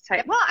things type.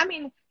 Yep. Well, I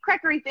mean,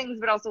 crackery things,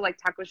 but also like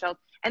taco shells.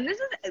 And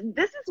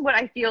this is what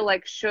I feel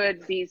like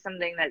should be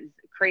something that's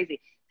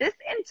crazy. This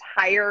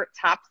entire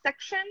top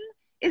section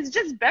is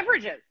just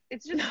beverages.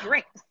 It's just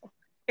drinks.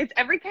 It's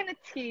every kind of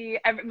tea,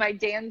 my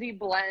dandy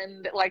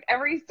blend, like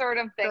every sort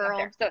of thing up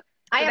there. So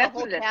I have a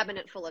whole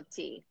cabinet full of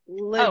tea.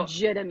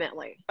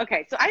 Legitimately. Oh.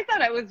 Okay, so I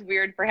thought I was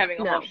weird for having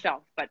a whole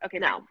shelf, but okay.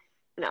 No.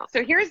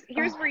 So here's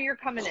where you're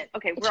coming in.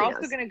 Okay, we're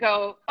also going to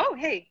go, oh,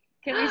 hey,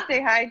 can we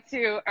say hi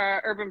to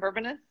Urban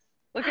Bourbonist?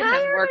 Look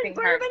at him working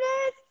hard.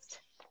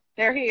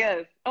 There he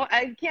is. Oh,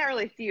 I can't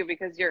really see you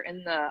because you're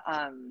in the,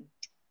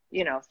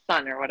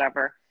 sun or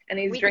whatever. And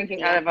he's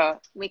drinking out of a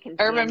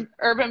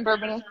Urban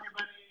Bourbonist.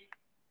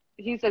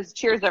 He says,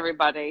 cheers,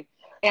 everybody.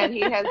 And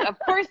he has, of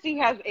course, he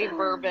has a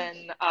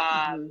bourbon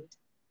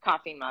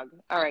coffee mug.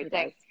 All right,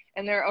 thanks.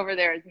 And there over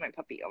there is my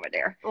puppy over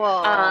there.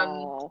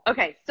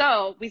 Okay,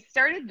 so we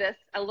started this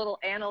a little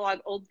analog,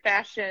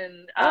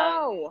 old-fashioned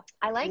I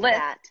like list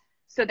that.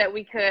 So that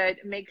we could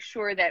make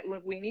sure that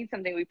when we need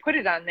something, we put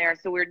it on there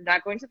so we're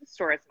not going to the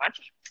store as much.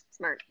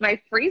 Smart. My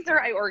freezer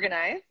I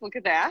organized. Look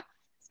at that.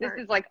 Smart.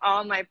 This is like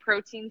all my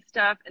protein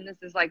stuff, and this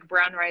is like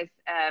brown rice,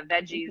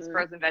 veggies,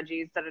 frozen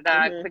veggies,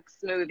 quick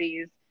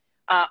smoothies.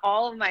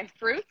 All of my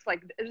fruits,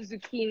 like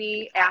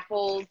zucchini,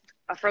 apples,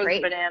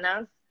 frozen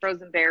bananas,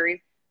 frozen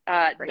berries,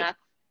 nuts,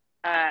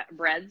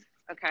 breads.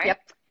 Okay. Yep.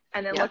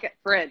 And then look at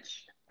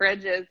fridge.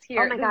 Fridge is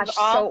here. Oh my gosh,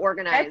 so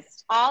organized.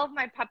 That's all of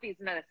my puppy's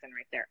medicine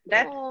right there.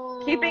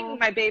 That's keeping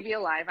my baby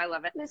alive. I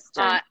love it.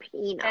 Mr.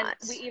 Peanut.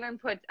 And we even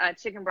put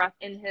chicken broth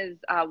in his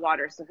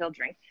water, so he'll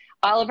drink.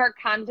 All of our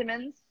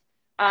condiments.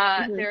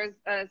 There's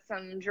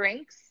some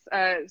drinks,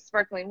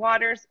 sparkling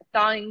waters,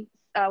 thawing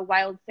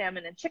wild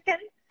salmon and chicken,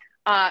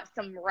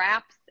 some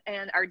wraps,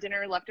 and our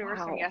dinner leftovers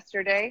from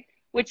yesterday,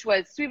 which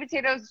was sweet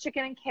potatoes,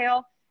 chicken, and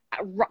kale.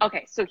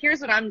 Okay, so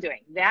here's what I'm doing.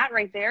 That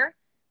right there,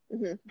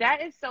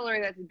 that is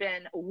celery that's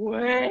been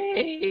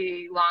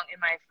way long in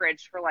my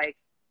fridge for like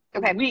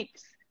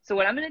weeks. So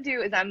what I'm going to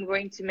do is I'm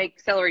going to make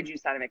celery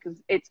juice out of it because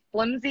it's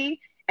flimsy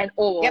and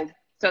old.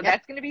 So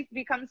that's going to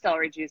become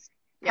celery juice.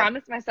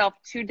 Promise myself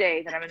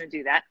today that I'm going to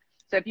do that.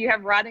 So if you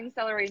have rotting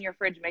celery in your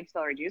fridge, make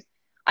celery juice.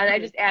 And I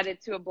just add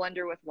it to a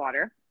blender with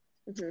water.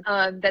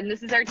 Then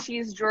this is our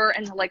cheese drawer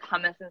and like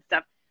hummus and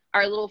stuff.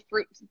 Our little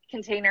fruit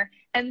container.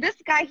 And this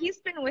guy, he's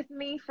been with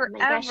me forever. Oh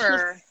my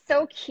gosh, he's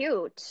so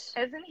cute.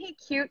 Isn't he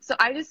cute? So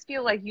I just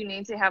feel like you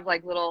need to have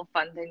like little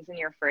fun things in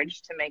your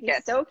fridge to make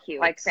it so cute.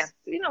 Like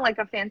fancy, like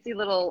a fancy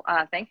little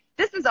thing.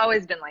 This has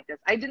always been like this.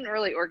 I didn't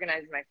really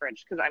organize my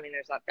fridge because I mean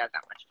there's not that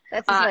much.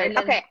 That's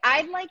okay.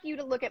 I'd like you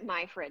to look at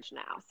my fridge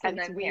now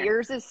since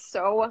yours is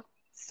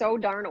so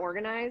darn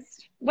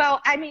organized.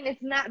 Well, I mean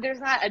there's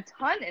not a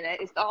ton in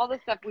it. It's all the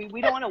stuff we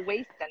don't want to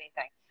waste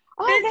anything.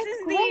 Oh, this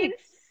is the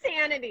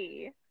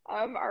insanity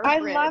of our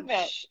fridge. I love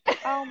it.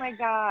 Oh my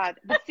God.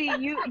 But see,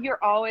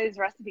 you're always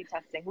recipe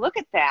testing. Look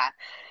at that.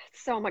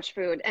 So much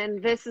food.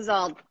 And this is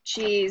all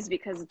cheese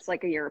because it's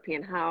like a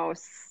European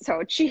house.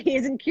 So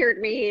cheese and cured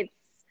meats.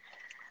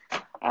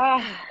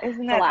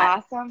 Isn't that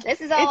awesome?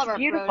 This is all of our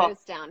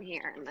produce down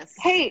here in this.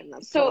 Hey,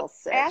 so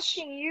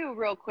asking you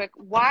real quick,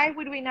 why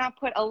would we not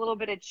put a little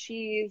bit of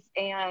cheese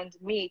and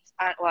meat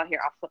on, well, here,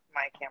 I'll flip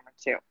my camera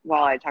too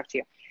while I talk to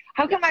you.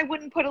 How come I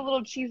wouldn't put a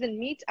little cheese and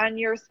meat on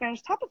your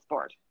Spanish tapas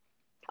board?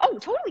 Oh,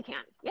 totally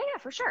can. Yeah,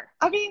 for sure.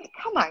 I mean,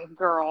 come on,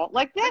 girl.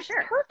 Like, that's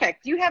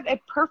perfect. You have a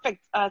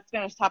perfect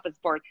Spanish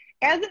tapas board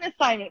as an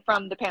assignment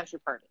from the Pantry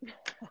Party.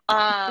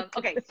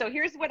 Okay, so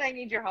here's what I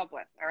need your help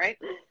with, all right?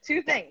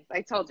 2 things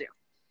I told you.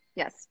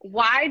 Yes.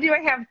 Why do I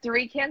have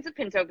 3 cans of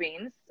pinto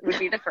beans? Would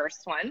be the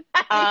first one.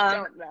 I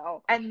don't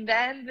know. And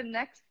then the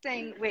next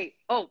thing,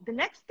 the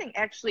next thing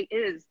actually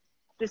is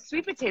the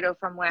sweet potato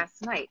from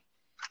last night.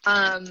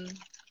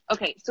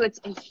 Okay, so it's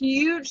a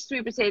huge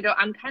sweet potato.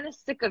 I'm kind of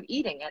sick of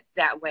eating it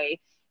that way.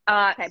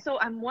 So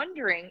I'm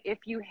wondering if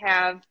you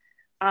have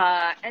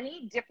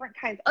any different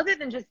kinds, other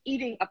than just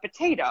eating a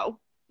potato,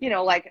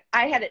 like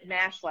I had it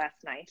mashed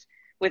last night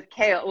with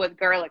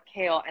garlic,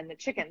 kale, and the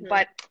chicken.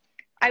 But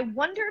I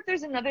wonder if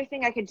there's another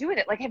thing I could do with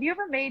it. Like, have you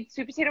ever made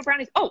sweet potato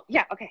brownies? Oh,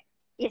 yeah, okay.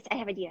 Yes, I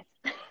have ideas.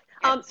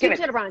 Sweet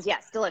potato brownies,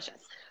 yes,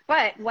 delicious.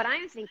 But what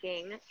I'm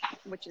thinking,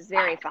 which is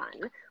very fun,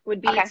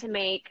 would be to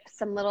make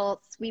some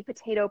little sweet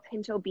potato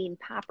pinto bean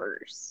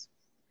poppers.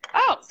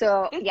 Oh,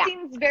 so this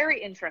seems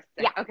very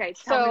interesting. Yeah. Okay,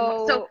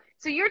 so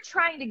you're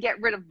trying to get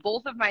rid of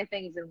both of my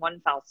things in one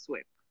fell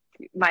swoop.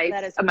 My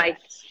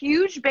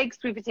huge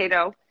baked sweet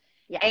potato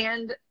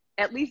and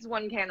at least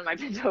 1 can of my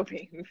pinto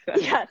beans.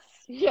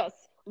 Yes,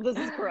 this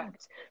is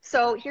correct.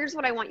 So here's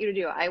what I want you to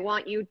do. I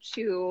want you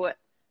to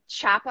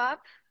chop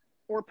up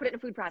or put it in a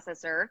food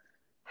processor,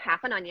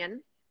 half an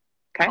onion,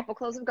 a couple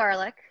cloves of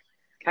garlic,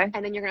 and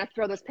then you're going to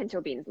throw those pinto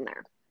beans in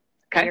there.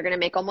 And you're going to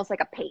make almost like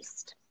a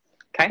paste.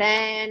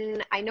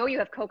 Then I know you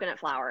have coconut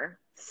flour,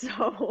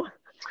 so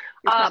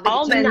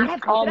almonds.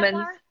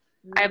 Flour?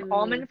 I have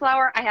almond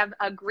flour. I have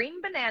a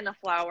green banana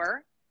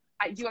flour.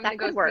 Do you want me to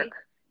go work?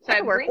 So I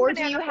have green or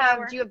banana do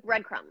flour. you have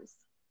breadcrumbs?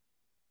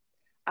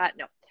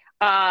 No.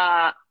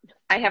 I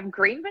have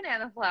green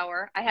banana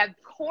flour. I have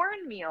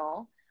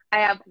cornmeal. I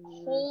have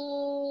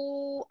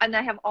and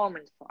I have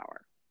almond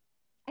flour.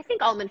 I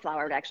think almond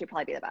flour would actually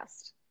probably be the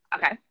best.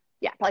 Okay.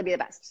 Yeah, probably be the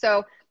best.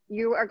 So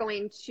you are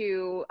going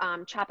to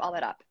chop all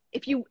that up.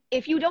 If you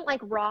don't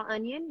like raw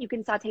onion, you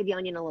can saute the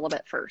onion a little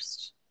bit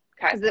first.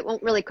 Because it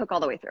won't really cook all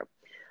the way through.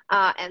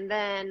 And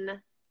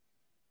then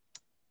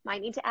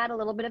might need to add a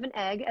little bit of an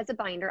egg as a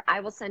binder.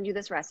 I will send you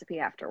this recipe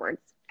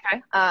afterwards.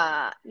 Okay.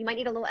 You might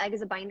need a little egg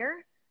as a binder.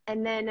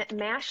 And then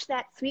mash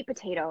that sweet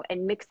potato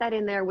and mix that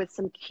in there with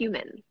some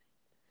cumin.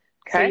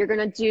 So you're going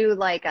to do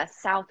like a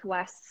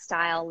Southwest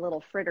style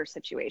little fritter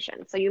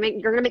situation. So you're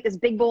going to make this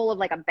big bowl of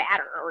like a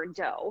batter or a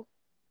dough.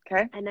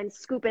 Okay. And then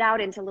scoop it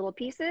out into little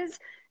pieces.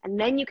 And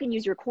then you can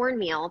use your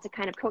cornmeal to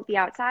kind of coat the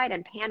outside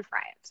and pan fry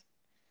it.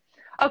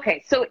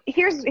 Okay, so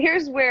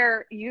here's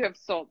where you have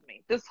sold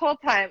me. This whole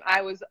time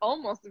I was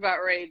almost about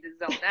ready to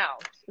zone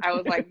out. I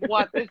was like,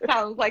 what? This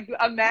sounds like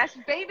a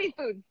mashed baby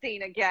food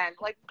scene again.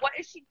 Like, what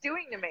is she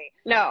doing to me?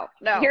 No.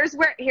 Here's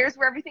where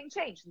everything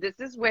changed. This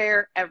is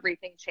where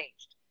everything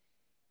changed.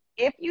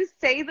 If you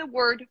say the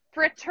word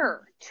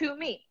fritter to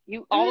me,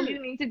 all you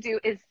need to do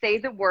is say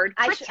the word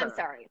fritter. I'm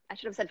sorry. I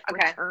should have said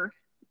fritter.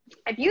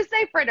 If you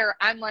say fritter,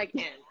 I'm like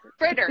in.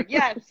 Fritter,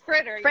 yes.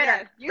 Fritter,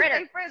 yes. You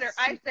say fritter,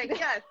 I say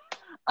yes.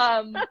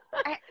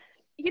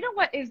 You know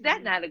what? Is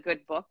that not a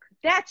good book?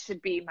 That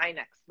should be my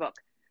next book.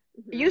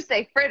 You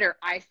say fritter,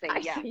 I say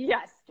yes.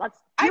 Yes, let's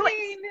do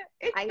it.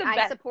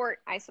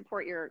 I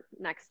support your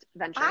next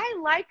venture. I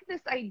like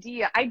this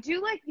idea. I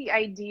do like the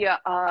idea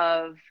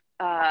of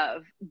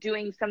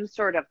doing some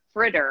sort of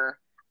fritter.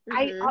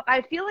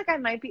 I feel like I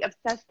might be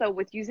obsessed though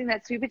with using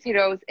that sweet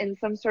potatoes in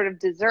some sort of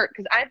dessert,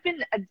 because I've been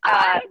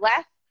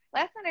last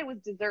night I was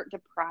dessert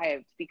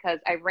deprived because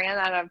I ran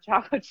out of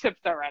chocolate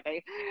chips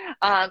already.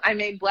 I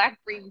made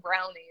black-green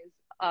brownies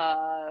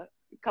a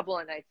couple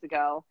of nights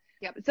ago.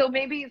 Yep. So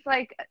maybe it's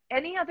like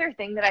any other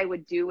thing that I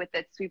would do with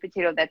that sweet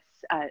potato that's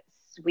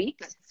sweet.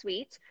 That's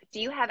sweet. Do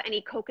you have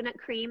any coconut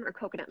cream or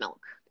coconut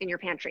milk in your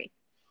pantry?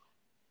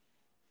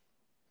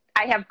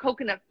 I have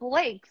coconut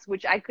flakes,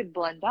 which I could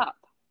blend up.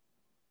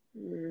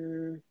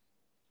 Wouldn't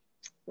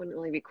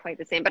really be quite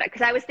the same, but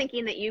because I was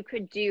thinking that you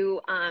could do,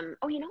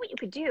 you know what you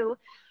could do?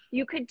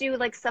 You could do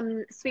like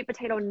some sweet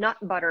potato nut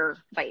butter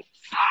bites.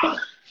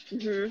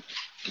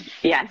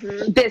 Yes.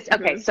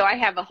 So I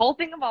have a whole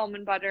thing of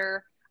almond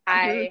butter.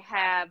 I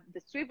have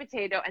the sweet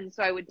potato, and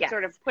so I would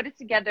sort of put it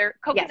together.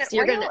 Coconut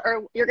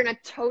oil, you're gonna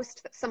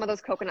toast some of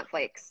those coconut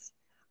flakes.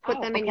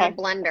 Put them in your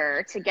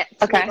blender to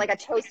make like a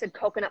toasted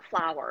coconut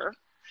flour.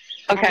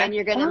 Okay. And then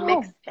you're gonna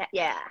mix that.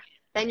 Yeah.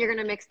 Then you're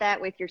gonna mix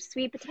that with your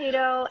sweet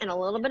potato and a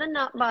little bit of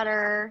nut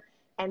butter.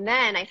 And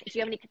then do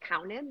you have any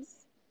cacao nibs?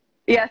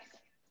 Yes.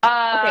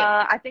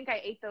 I think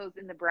I ate those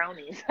in the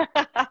brownies. All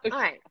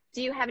right.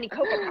 Do you have any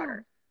cocoa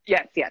powder?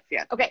 Yes.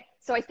 Okay.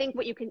 So I think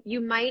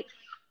you might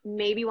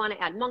maybe want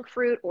to add monk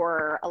fruit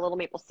or a little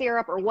maple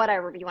syrup or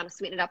whatever if you want to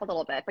sweeten it up a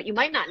little bit, but you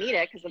might not need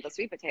it because of the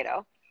sweet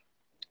potato.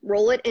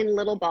 Roll it in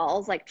little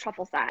balls like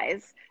truffle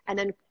size, and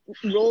then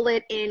roll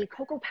it in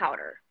cocoa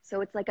powder.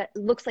 So it's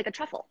looks like a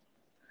truffle.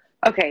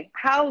 Okay.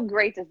 How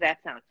great does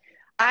that sound?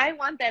 I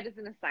want that as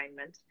an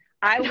assignment.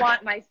 I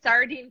want my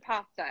sardine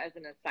pasta as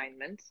an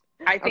assignment.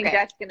 I think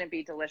that's going to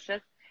be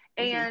delicious.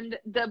 And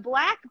the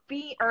black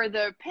bean or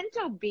the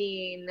pinto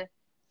bean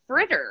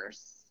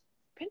fritters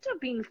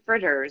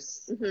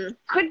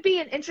could be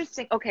an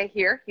interesting. Okay,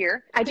 here.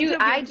 I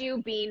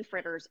do bean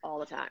fritters all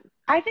the time.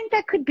 I think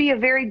that could be a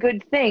very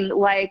good thing.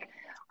 Like,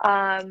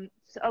 so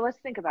let's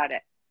think about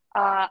it.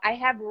 I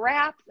have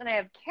wraps and I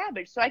have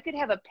cabbage. So I could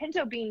have a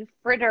pinto bean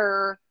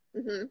fritter,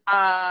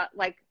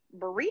 like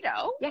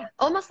burrito. Yeah,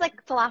 almost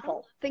like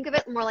falafel. Think of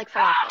it more like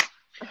falafel.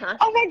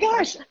 Oh my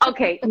gosh.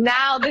 Okay,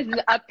 now this is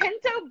a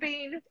pinto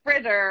bean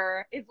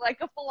fritter is like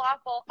a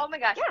falafel. Oh my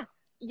gosh. Yeah.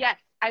 Yes,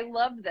 I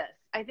love this.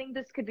 I think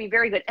this could be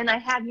very good. And I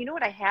have, you know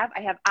what I have?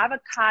 I have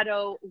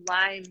avocado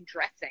lime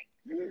dressing.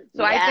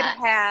 So I could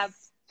have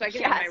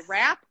my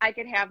wrap. I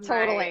could have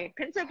my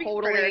pinto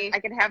bean fritters. I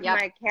could have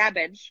my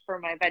cabbage for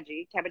my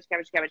veggie. Cabbage.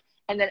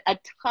 And then a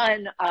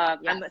ton of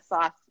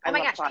sauce. Oh my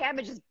gosh, sauce.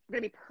 cabbage is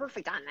going to be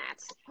perfect on that.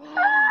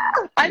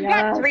 I've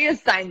got 3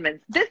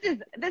 assignments. This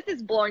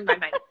is blowing my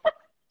mind.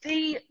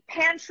 The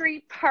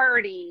Pantry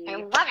Party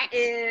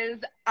is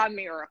a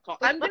miracle.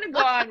 I'm going to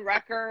go on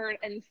record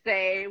and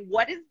say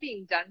what is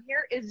being done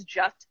here is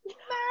just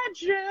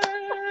magic.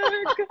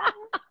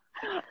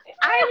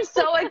 I'm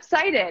so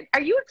excited.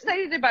 Are you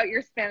excited about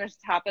your Spanish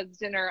tapas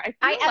dinner?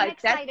 I feel like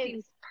that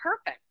seems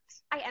perfect.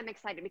 I am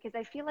excited because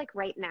I feel like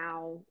right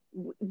now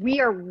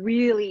we are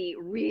really,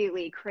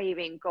 really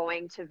craving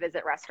going to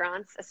visit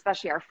restaurants,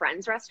 especially our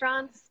friends'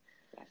 restaurants.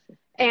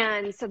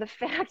 And so the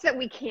fact that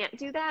we can't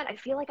do that, I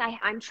feel like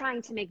I'm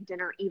trying to make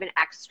dinner even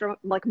extra,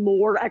 like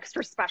more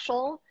extra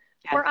special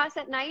for us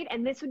at night.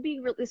 And this would be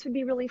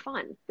really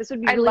fun. This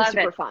would be really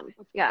super fun.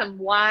 Yeah. Some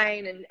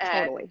wine and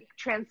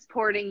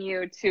transporting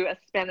you to a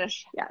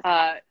Spanish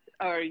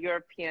or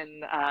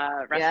European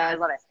restaurant. I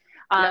love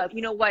it.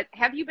 You know what?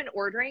 Have you been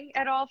ordering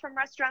at all from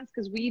restaurants?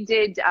 Because we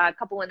did a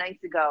couple of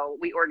nights ago.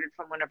 We ordered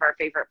from one of our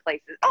favorite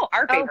places.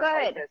 Our favorite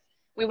places.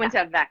 We went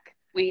to Vec.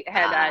 We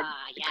had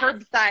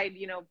curbside,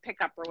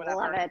 pickup or whatever.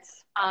 Love it.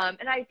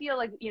 And I feel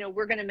like,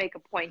 we're going to make a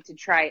point to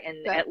try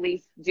and at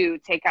least do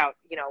takeout,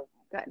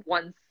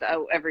 once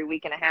every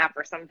week and a half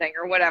or something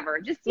or whatever.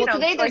 Just,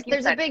 today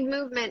there's a big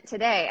movement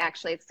today,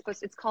 actually.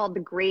 It's called the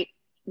Great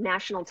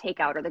National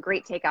Takeout or the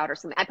Great Takeout or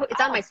something.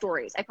 It's on my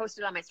stories. I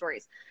posted it on my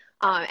stories.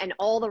 And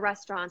all the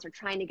restaurants are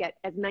trying to get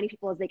as many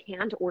people as they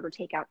can to order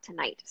takeout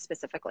tonight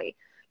specifically.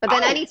 But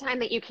then any time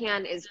that you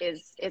can is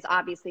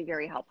obviously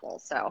very helpful.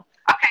 So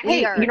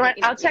hey, you know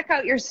what? I'll check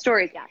out your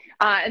stories. Yeah.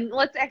 And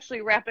let's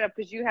actually wrap it up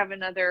because you have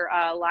another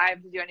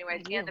live to do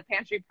anyways. And the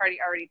Pantry Party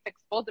already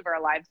fixed both of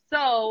our lives.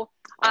 So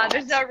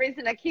there's no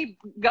reason to keep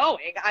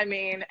going. I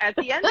mean, at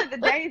the end of the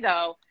day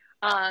though,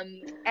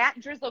 at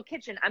Drizzle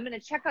Kitchen, I'm going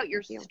to check out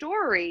your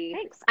story.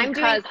 Thanks. I'm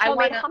doing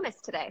homemade hummus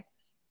today.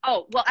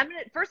 Oh, well, I'm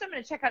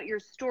gonna check out your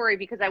story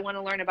because I want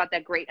to learn about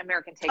that Great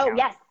American Takeout. Oh,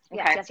 yes.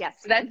 Okay. Yes.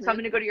 So I'm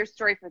going to go to your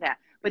story for that.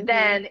 But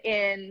then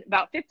in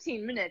about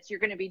 15 minutes, you're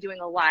going to be doing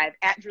a live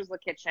at Drizzle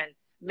Kitchen,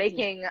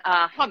 making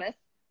hummus,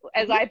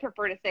 as I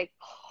prefer to say,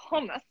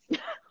 hummus.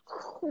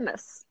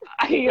 Hummus.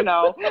 And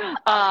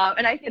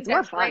I think it's that's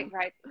more fun. great,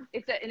 right?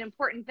 It's an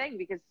important thing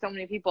because so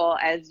many people,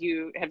 as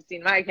you have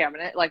seen my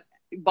cabinet,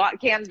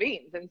 bought canned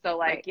beans. And so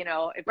if you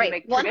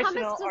make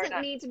traditional hummus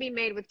doesn't need to be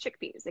made with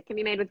chickpeas. It can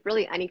be made with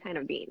really any kind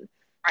of bean.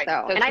 Right.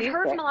 So and I've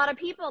heard from a lot of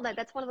people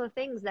that's one of the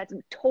things that's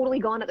totally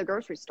gone at the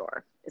grocery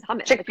store is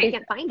hummus. Chickpeas. If you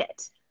can't find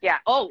it. Yeah.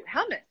 Oh,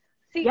 hummus.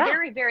 See,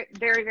 very, very,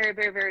 very, very,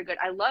 very, very good.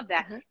 I love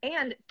that.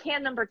 And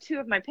can number 2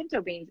 of my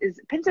pinto beans is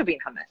pinto bean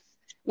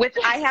hummus.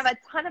 I have a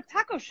ton of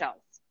taco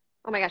shells.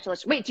 Oh my gosh,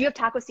 delicious. Wait, do you have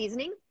taco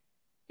seasoning?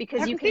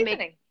 Because you can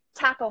make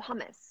taco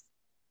hummus.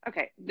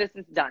 Okay, this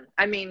is done.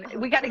 I mean,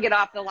 we got to get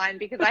off the line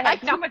because I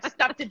have too much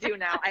stuff to do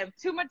now. I have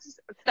too much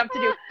stuff to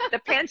do. The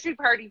Pantry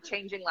Party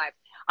changing lives.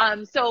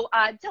 So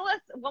tell us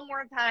one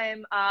more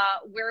time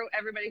where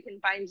everybody can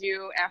find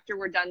you after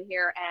we're done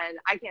here. And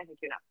I can't thank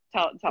you enough.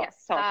 Tell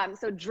us.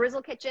 So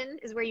Drizzle Kitchen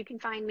is where you can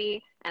find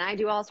me. And I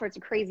do all sorts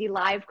of crazy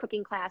live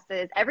cooking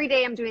classes. Every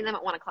day I'm doing them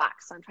at 1 o'clock.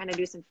 So I'm trying to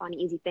do some fun,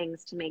 easy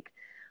things to make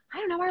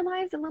our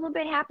lives a little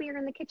bit happier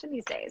in the kitchen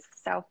these days.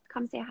 So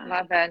come say hi.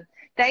 Love it.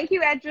 Thank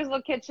you at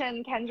Drizzle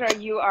Kitchen.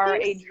 Kendra, you are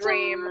a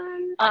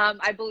dream.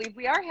 I believe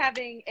we are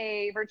having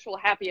a virtual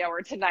happy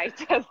hour tonight.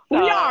 So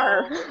we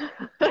are.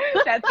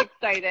 That's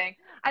exciting.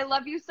 I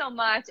love you so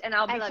much. And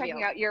I'll be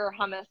checking out your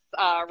hummus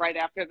right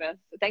after this.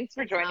 Thanks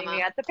for joining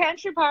me at the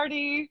Pantry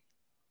Party.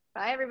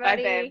 Bye,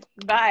 everybody. Bye, babe.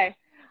 Bye.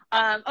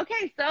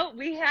 Okay, so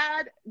we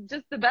had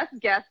just the best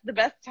guest, the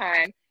best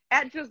time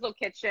at Drizzle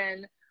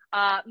Kitchen.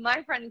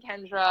 My friend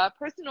Kendra,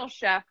 personal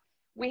chef,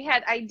 we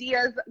had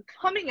ideas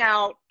coming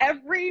out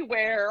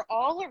everywhere,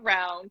 all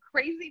around,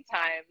 crazy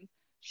times.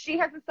 She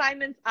has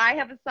assignments, I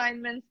have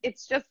assignments.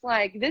 It's just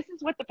this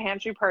is what the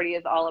Pantry Party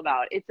is all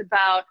about. It's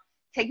about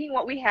taking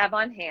what we have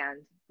on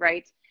hand,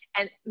 right,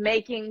 and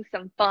making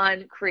some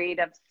fun,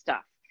 creative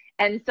stuff.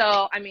 And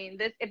so, I mean,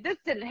 if this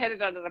didn't hit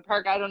it out of the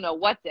park, I don't know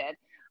what did.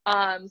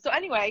 So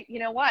anyway, you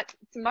know what?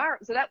 Tomorrow,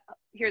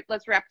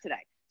 let's wrap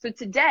today. So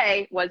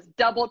today was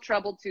Double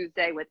Trouble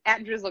Tuesday with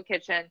at Drizzle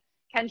Kitchen.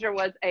 Kendra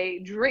was a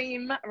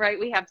dream, right?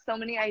 We have so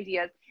many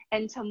ideas.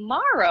 And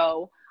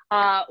tomorrow,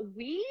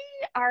 we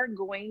are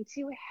going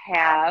to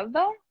have,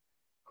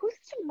 who's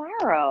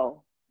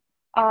tomorrow?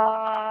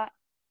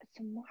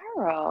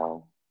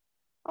 Tomorrow.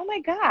 Oh my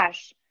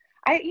gosh.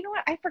 You know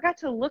what? I forgot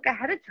to look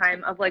ahead of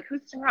time of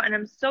who's tomorrow. And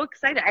I'm so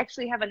excited. I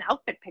actually have an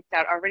outfit picked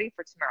out already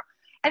for tomorrow.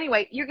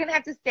 Anyway, you're going to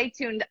have to stay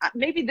tuned.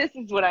 Maybe this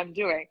is what I'm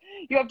doing.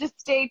 You have to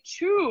stay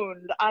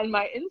tuned on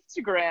my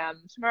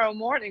Instagram tomorrow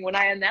morning when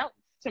I announce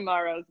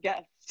tomorrow's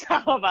guest.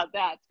 How about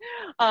that?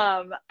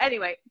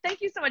 Anyway,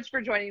 thank you so much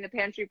for joining the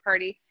Pantry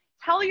Party.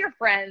 Tell your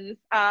friends,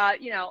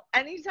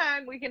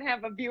 anytime we can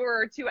have a viewer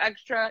or two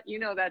extra,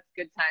 that's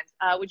good times.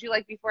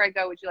 Before I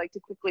go, would you like to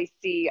quickly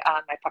see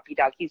my puppy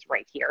dog? He's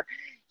right here.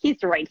 He's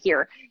right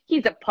here.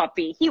 He's a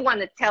puppy. He want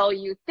to tell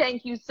you,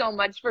 thank you so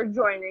much for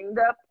joining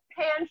the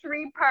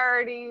Pantry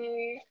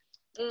Party.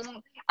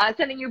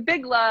 Sending you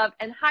big love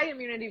and high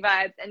immunity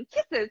vibes and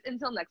kisses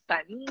until next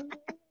time.